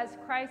you, as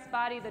Christ's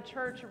body, the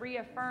church,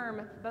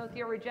 reaffirm both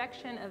your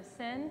rejection of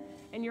sin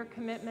and your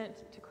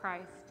commitment to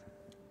Christ?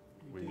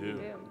 We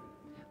do.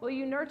 Will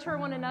you nurture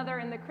one another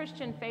in the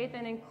Christian faith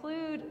and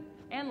include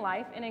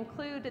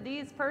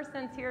these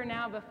persons here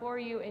now before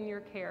you in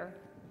your care?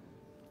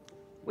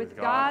 With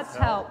God's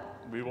help,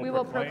 we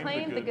will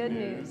proclaim the good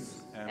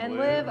news and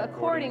live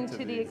according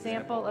to the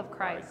example of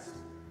Christ.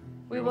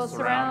 We will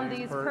surround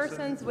these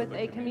persons with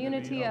a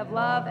community of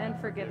love and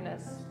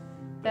forgiveness,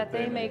 that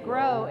they may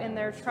grow in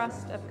their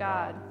trust of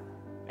God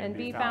and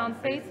be found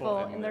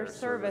faithful in their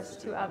service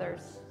to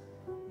others.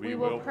 We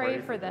will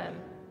pray for them,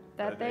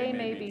 that they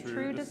may be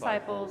true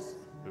disciples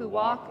who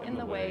walk in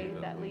the way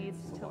that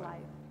leads to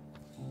life.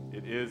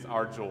 It is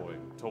our joy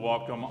to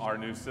welcome our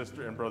new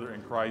sister and brother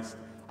in Christ.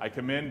 I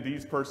commend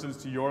these persons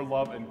to your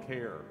love and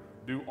care.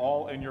 Do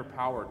all in your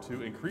power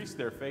to increase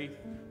their faith,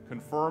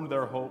 confirm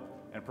their hope,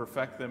 and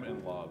perfect them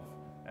in love.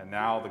 And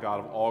now the God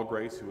of all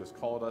grace, who has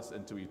called us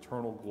into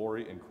eternal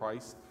glory in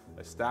Christ,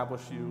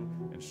 establish you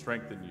and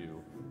strengthen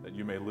you, that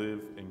you may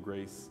live in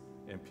grace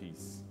and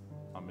peace.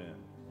 Amen.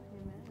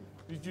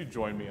 Would you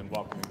join me in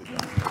welcoming the John?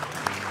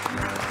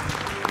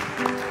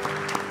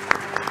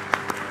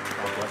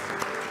 God bless you.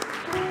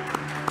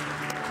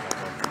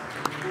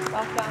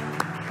 Welcome.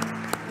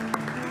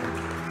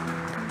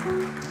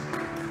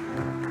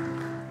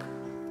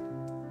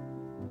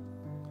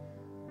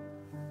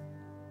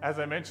 As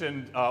I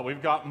mentioned,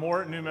 we've got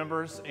more new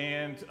members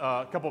and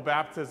a couple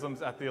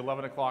baptisms at the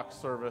 11 o'clock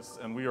service,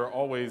 and we are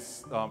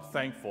always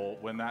thankful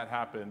when that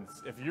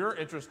happens. If you're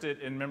interested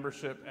in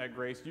membership at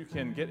Grace, you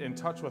can get in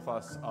touch with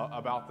us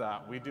about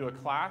that. We do a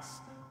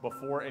class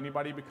before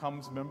anybody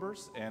becomes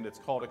members, and it's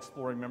called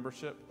Exploring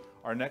Membership.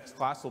 Our next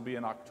class will be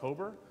in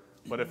October,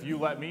 but if you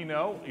let me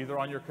know, either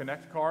on your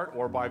Connect card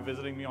or by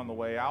visiting me on the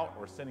way out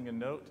or sending a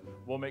note,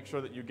 we'll make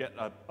sure that you get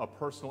a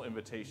personal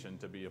invitation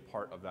to be a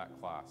part of that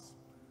class.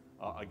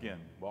 Again,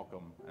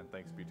 welcome and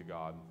thanks be to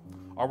God.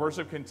 Our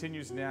worship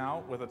continues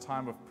now with a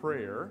time of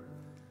prayer.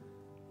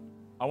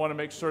 I want to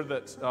make sure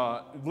that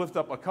lift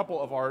up a couple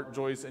of our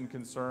joys and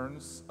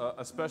concerns,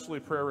 especially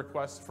prayer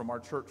requests from our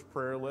church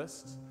prayer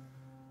list,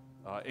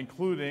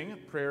 including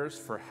prayers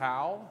for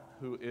Hal,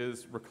 who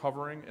is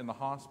recovering in the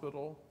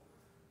hospital,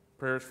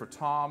 prayers for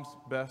Tom's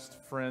best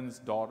friend's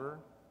daughter,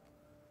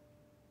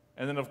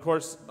 and then, of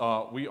course,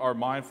 we are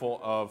mindful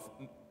of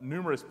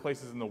numerous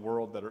places in the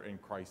world that are in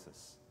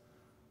crisis.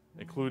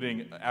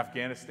 including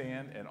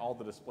Afghanistan and all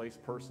the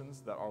displaced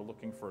persons that are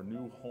looking for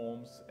new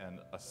homes and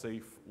a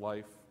safe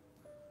life.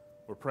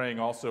 We're praying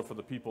also for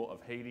the people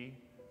of Haiti,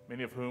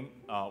 many of whom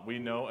we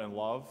know and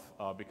love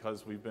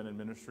because we've been in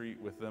ministry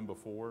with them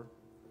before.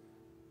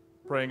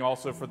 Praying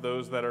also for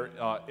those that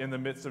are in the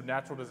midst of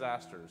natural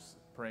disasters,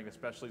 praying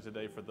especially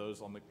today for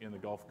those in the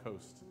Gulf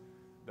Coast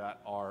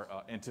that are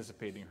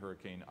anticipating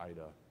Hurricane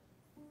Ida.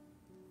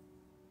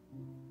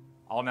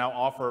 I'll now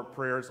offer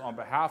prayers on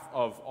behalf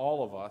of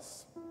all of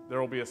us. There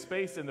will be a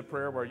space in the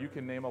prayer where you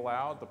can name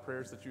aloud the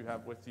prayers that you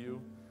have with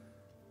you.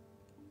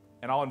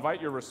 And I'll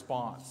invite your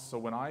response. So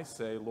when I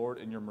say, Lord,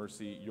 in your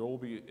mercy, you'll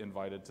be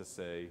invited to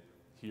say,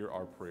 hear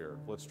our prayer.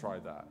 Let's try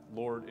that.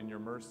 Lord, in your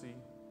mercy,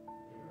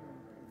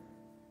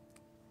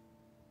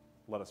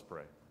 let us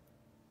pray.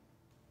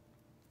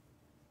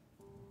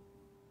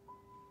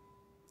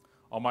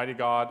 Almighty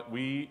God,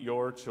 we,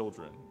 your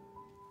children,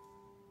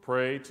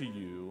 pray to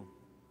you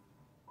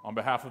on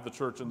behalf of the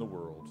church and the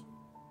world.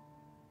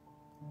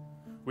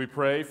 We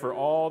pray for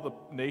all the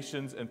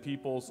nations and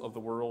peoples of the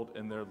world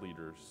and their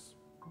leaders.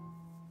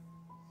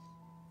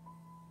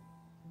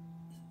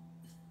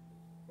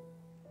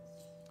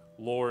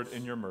 Lord,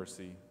 in your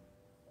mercy,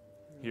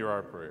 hear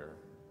our prayer.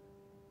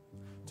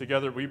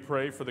 Together we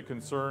pray for the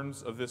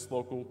concerns of this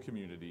local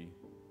community,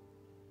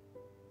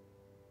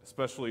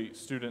 especially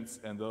students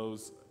and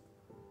those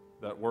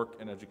that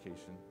work in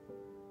education.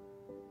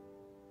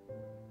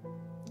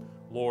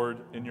 Lord,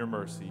 in your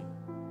mercy,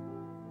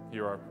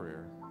 hear our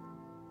prayer.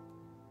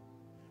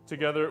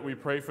 Together we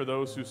pray for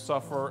those who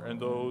suffer and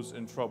those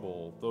in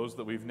trouble, those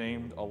that we've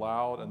named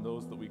aloud and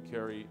those that we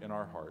carry in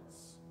our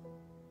hearts.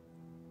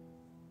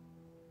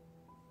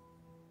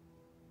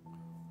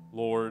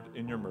 Lord,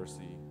 in your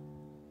mercy,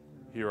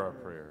 hear our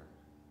prayer.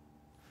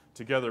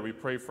 Together we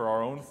pray for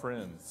our own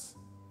friends,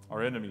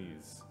 our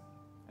enemies,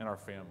 and our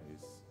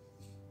families.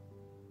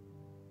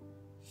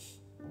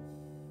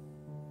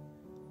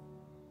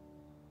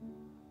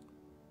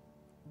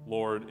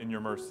 Lord, in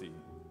your mercy,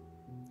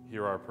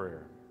 hear our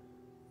prayer.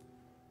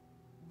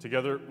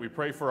 Together we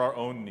pray for our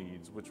own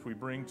needs, which we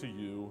bring to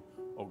you,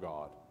 O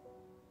God.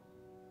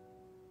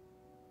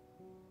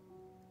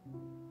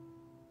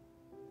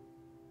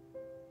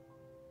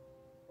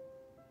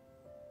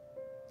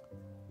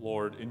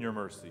 Lord, in your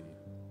mercy,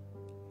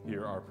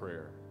 hear our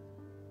prayer.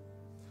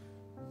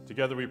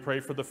 Together we pray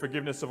for the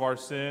forgiveness of our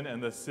sin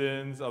and the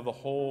sins of the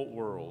whole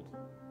world.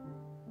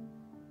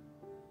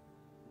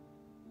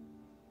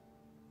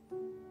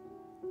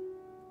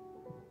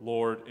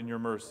 Lord, in your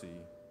mercy,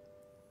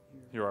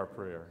 hear our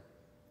prayer.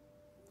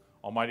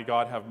 Almighty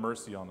God, have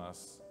mercy on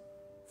us.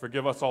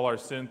 Forgive us all our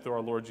sin through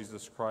our Lord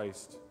Jesus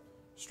Christ.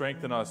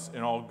 Strengthen us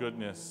in all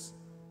goodness,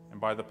 and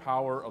by the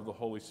power of the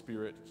Holy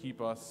Spirit, keep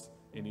us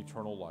in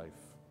eternal life.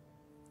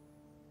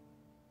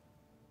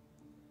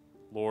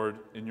 Lord,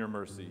 in your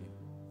mercy,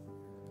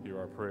 hear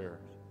our prayer.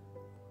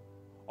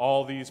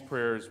 All these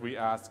prayers we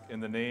ask in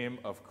the name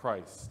of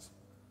Christ,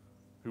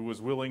 who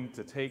was willing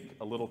to take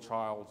a little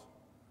child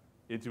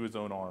into his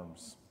own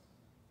arms,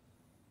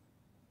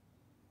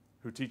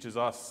 who teaches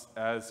us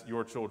as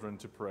your children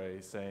to pray,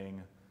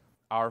 saying,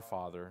 Our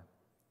Father,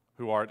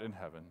 who art in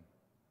heaven,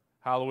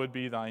 hallowed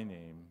be thy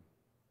name.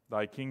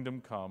 Thy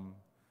kingdom come,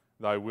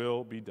 thy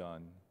will be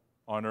done,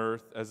 on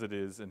earth as it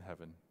is in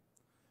heaven.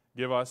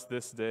 Give us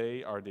this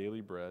day our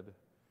daily bread,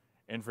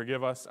 and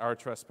forgive us our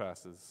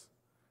trespasses,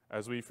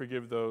 as we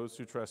forgive those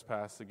who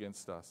trespass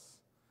against us.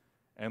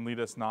 And lead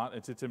us not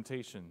into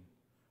temptation,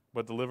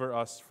 but deliver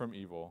us from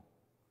evil.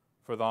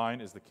 For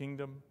thine is the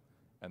kingdom,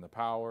 and the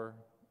power,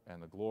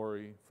 and the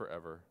glory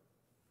forever.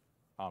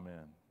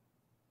 Amen.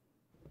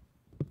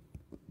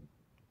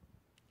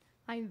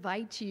 I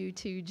invite you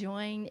to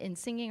join in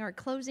singing our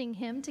closing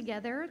hymn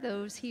together.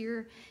 Those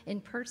here in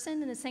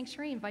person in the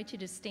sanctuary, I invite you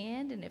to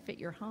stand, and if at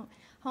your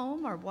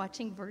home or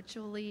watching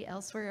virtually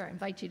elsewhere, I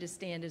invite you to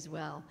stand as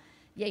well.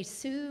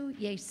 Yesu,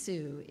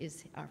 Yesu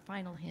is our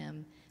final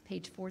hymn,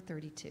 page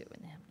 432 in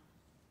the hymnal.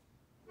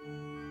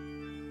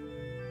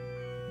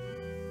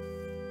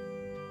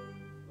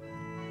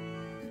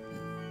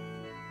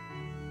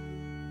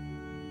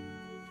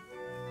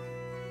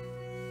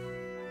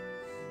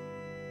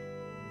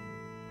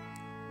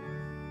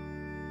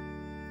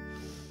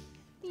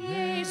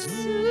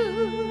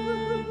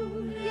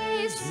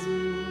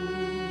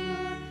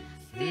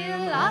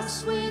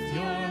 With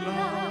your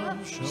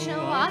love, show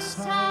us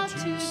how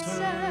to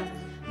serve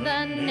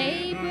the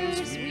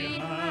neighbors we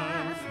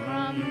have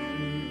from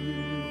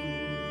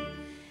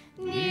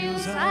you.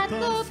 Kneels at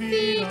the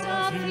feet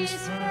of his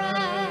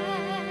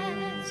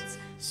friends,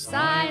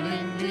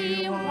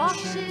 silently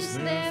washes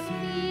their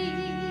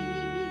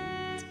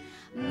feet.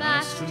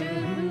 Master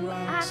who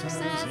acts as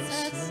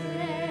a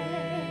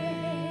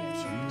slave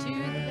to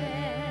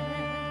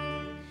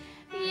them.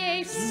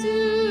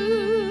 Yesu,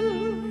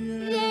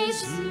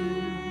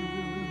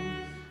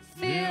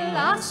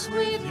 us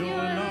with your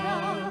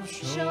love,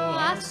 show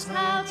us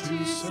how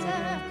to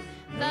serve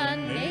the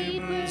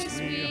neighbors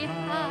we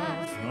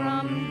have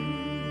from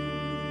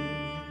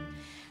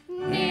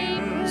you.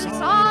 Neighbors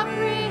are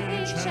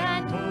rich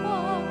and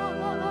poor,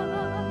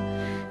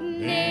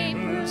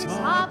 Neighbors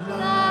are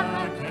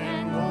black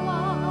and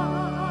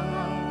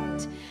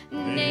white.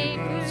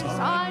 Neighbors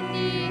are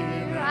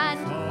near and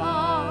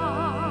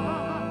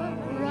far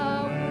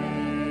away.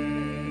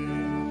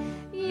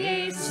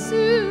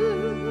 Yesu,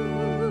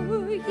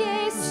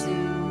 Yesu,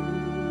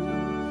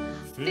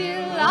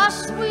 fill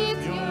us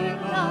with your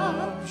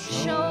love.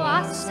 Show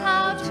us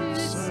how to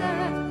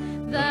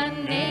serve the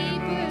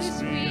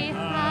neighbors we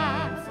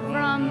have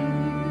from you.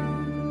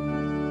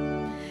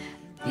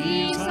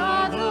 These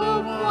are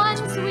the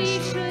ones we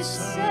should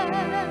serve.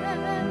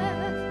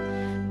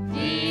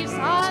 These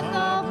are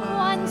the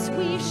ones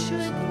we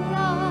should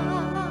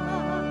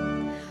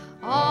love.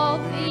 All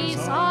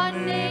these are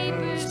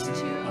neighbors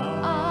to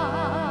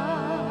us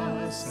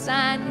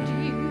and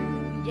you.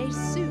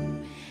 Yesu,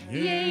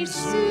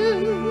 Yesu,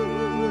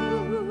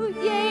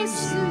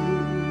 Yesu,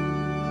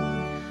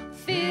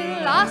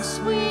 fill us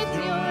with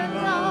your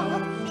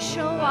love.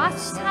 Show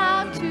us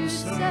how to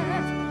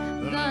serve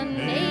the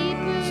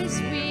neighbors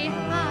we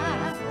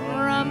have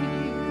from you.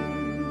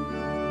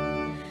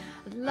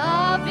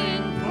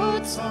 Loving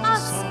puts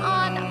us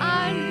on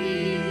our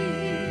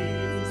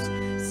knees,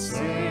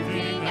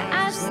 serving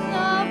as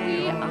though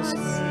we are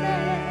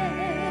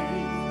slaves.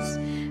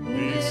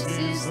 This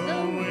is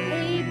the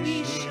way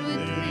we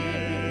should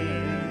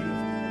live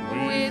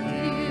with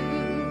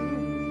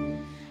you.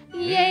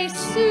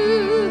 Yesu,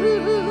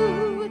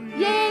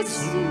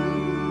 Yesu,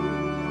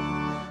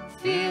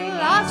 fill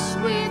us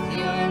with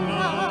your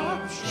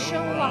love.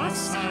 Show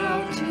us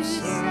how to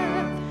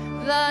serve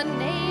the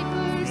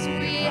neighbors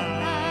we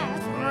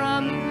have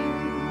from you.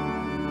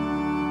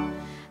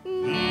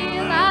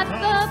 Kneel at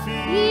the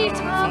feet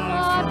of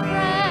our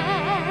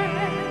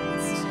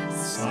friends,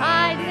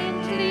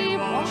 silently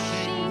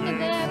washing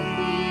their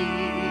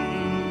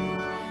feet.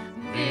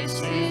 This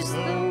is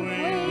the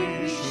way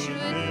we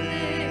should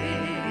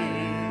live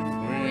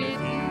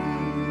with you.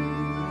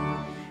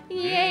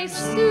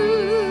 Yesu,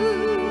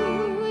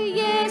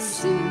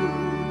 Yesu,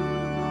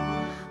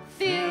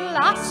 fill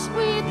us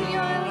with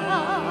your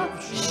love.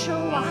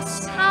 Show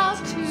us how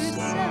to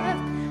serve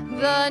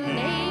the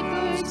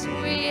neighbors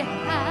we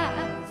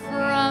have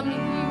from you.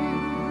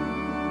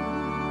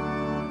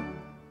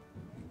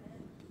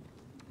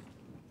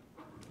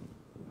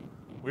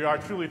 We are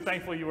truly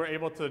thankful you were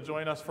able to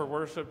join us for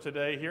worship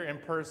today here in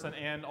person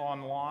and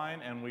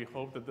online, and we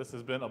hope that this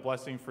has been a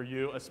blessing for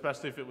you,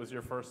 especially if it was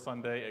your first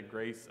Sunday at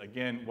Grace.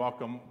 Again,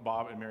 welcome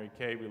Bob and Mary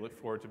Kay. We look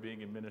forward to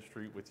being in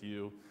ministry with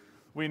you.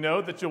 We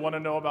know that you'll want to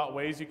know about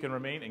ways you can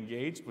remain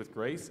engaged with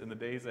Grace in the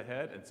days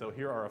ahead, and so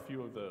here are a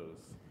few of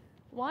those.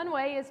 One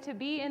way is to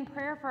be in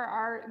prayer for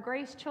our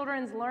Grace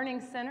Children's Learning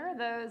Center.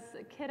 Those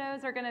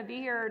kiddos are going to be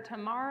here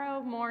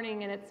tomorrow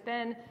morning, and it's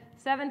been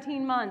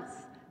 17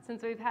 months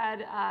since we've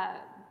had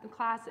the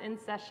class in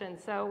session.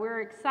 So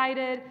we're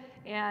excited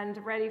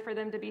and ready for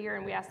them to be here,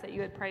 and we ask that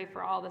you would pray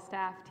for all the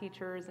staff,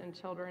 teachers, and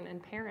children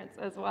and parents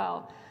as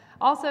well.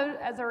 Also,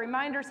 as a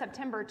reminder,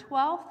 September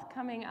 12th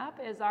coming up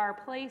is our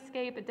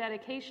Playscape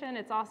dedication.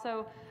 It's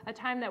also a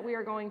time that we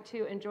are going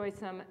to enjoy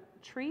some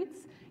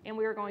treats, and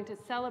we are going to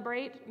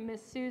celebrate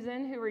Miss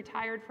Susan, who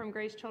retired from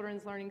Grace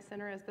Children's Learning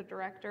Center as the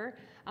director.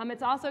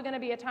 It's also going to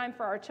be a time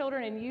for our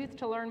children and youth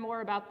to learn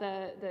more about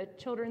the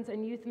children's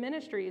and youth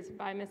ministries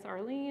by Miss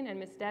Arlene and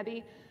Miss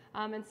Debbie.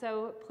 And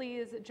so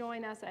please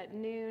join us at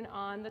noon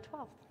on the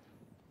 12th.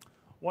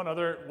 One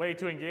other way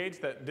to engage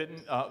that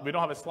we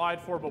don't have a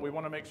slide for, but we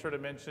want to make sure to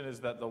mention is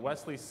that the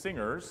Wesley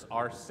Singers,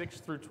 our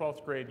 6th through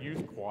 12th grade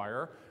youth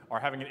choir, are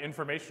having an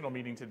informational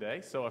meeting today.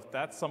 So if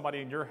that's somebody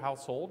in your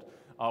household,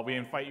 we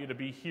invite you to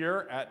be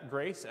here at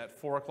Grace at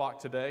 4 o'clock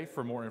today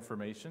for more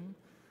information.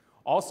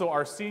 Also,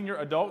 our Senior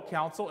Adult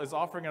Council is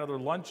offering another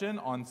luncheon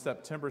on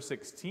September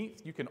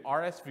 16th. You can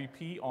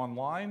RSVP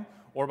online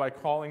or by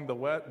calling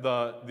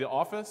the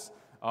office.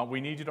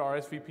 We need you to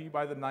RSVP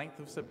by the 9th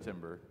of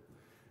September.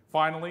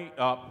 Finally,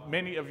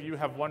 many of you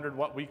have wondered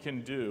what we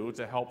can do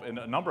to help in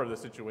a number of the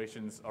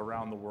situations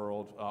around the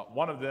world.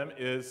 One of them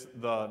is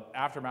the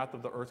aftermath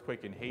of the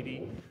earthquake in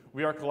Haiti.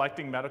 We are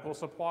collecting medical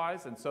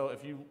supplies, and so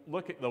if you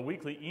look at the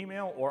weekly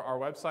email or our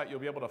website, you'll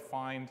be able to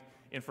find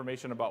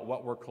information about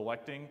what we're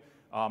collecting.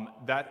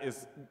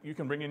 You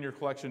can bring in your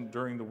collection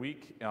during the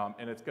week,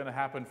 and it's going to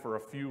happen for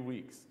a few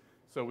weeks.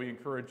 So we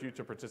encourage you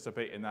to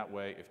participate in that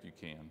way if you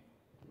can.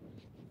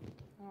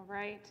 All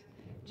right.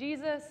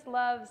 Jesus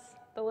loves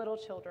the little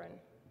children,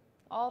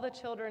 all the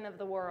children of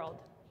the world.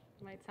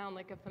 It might sound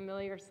like a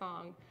familiar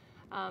song,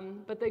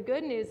 but the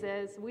good news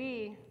is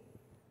we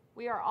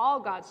are all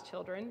God's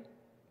children,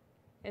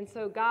 and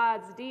so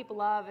God's deep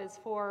love is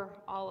for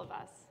all of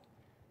us.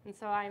 And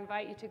so I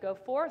invite you to go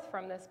forth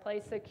from this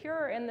place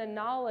secure in the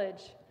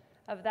knowledge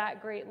of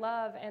that great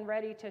love and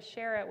ready to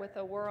share it with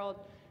a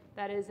world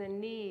that is in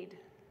need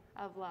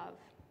of love.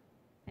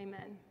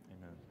 Amen.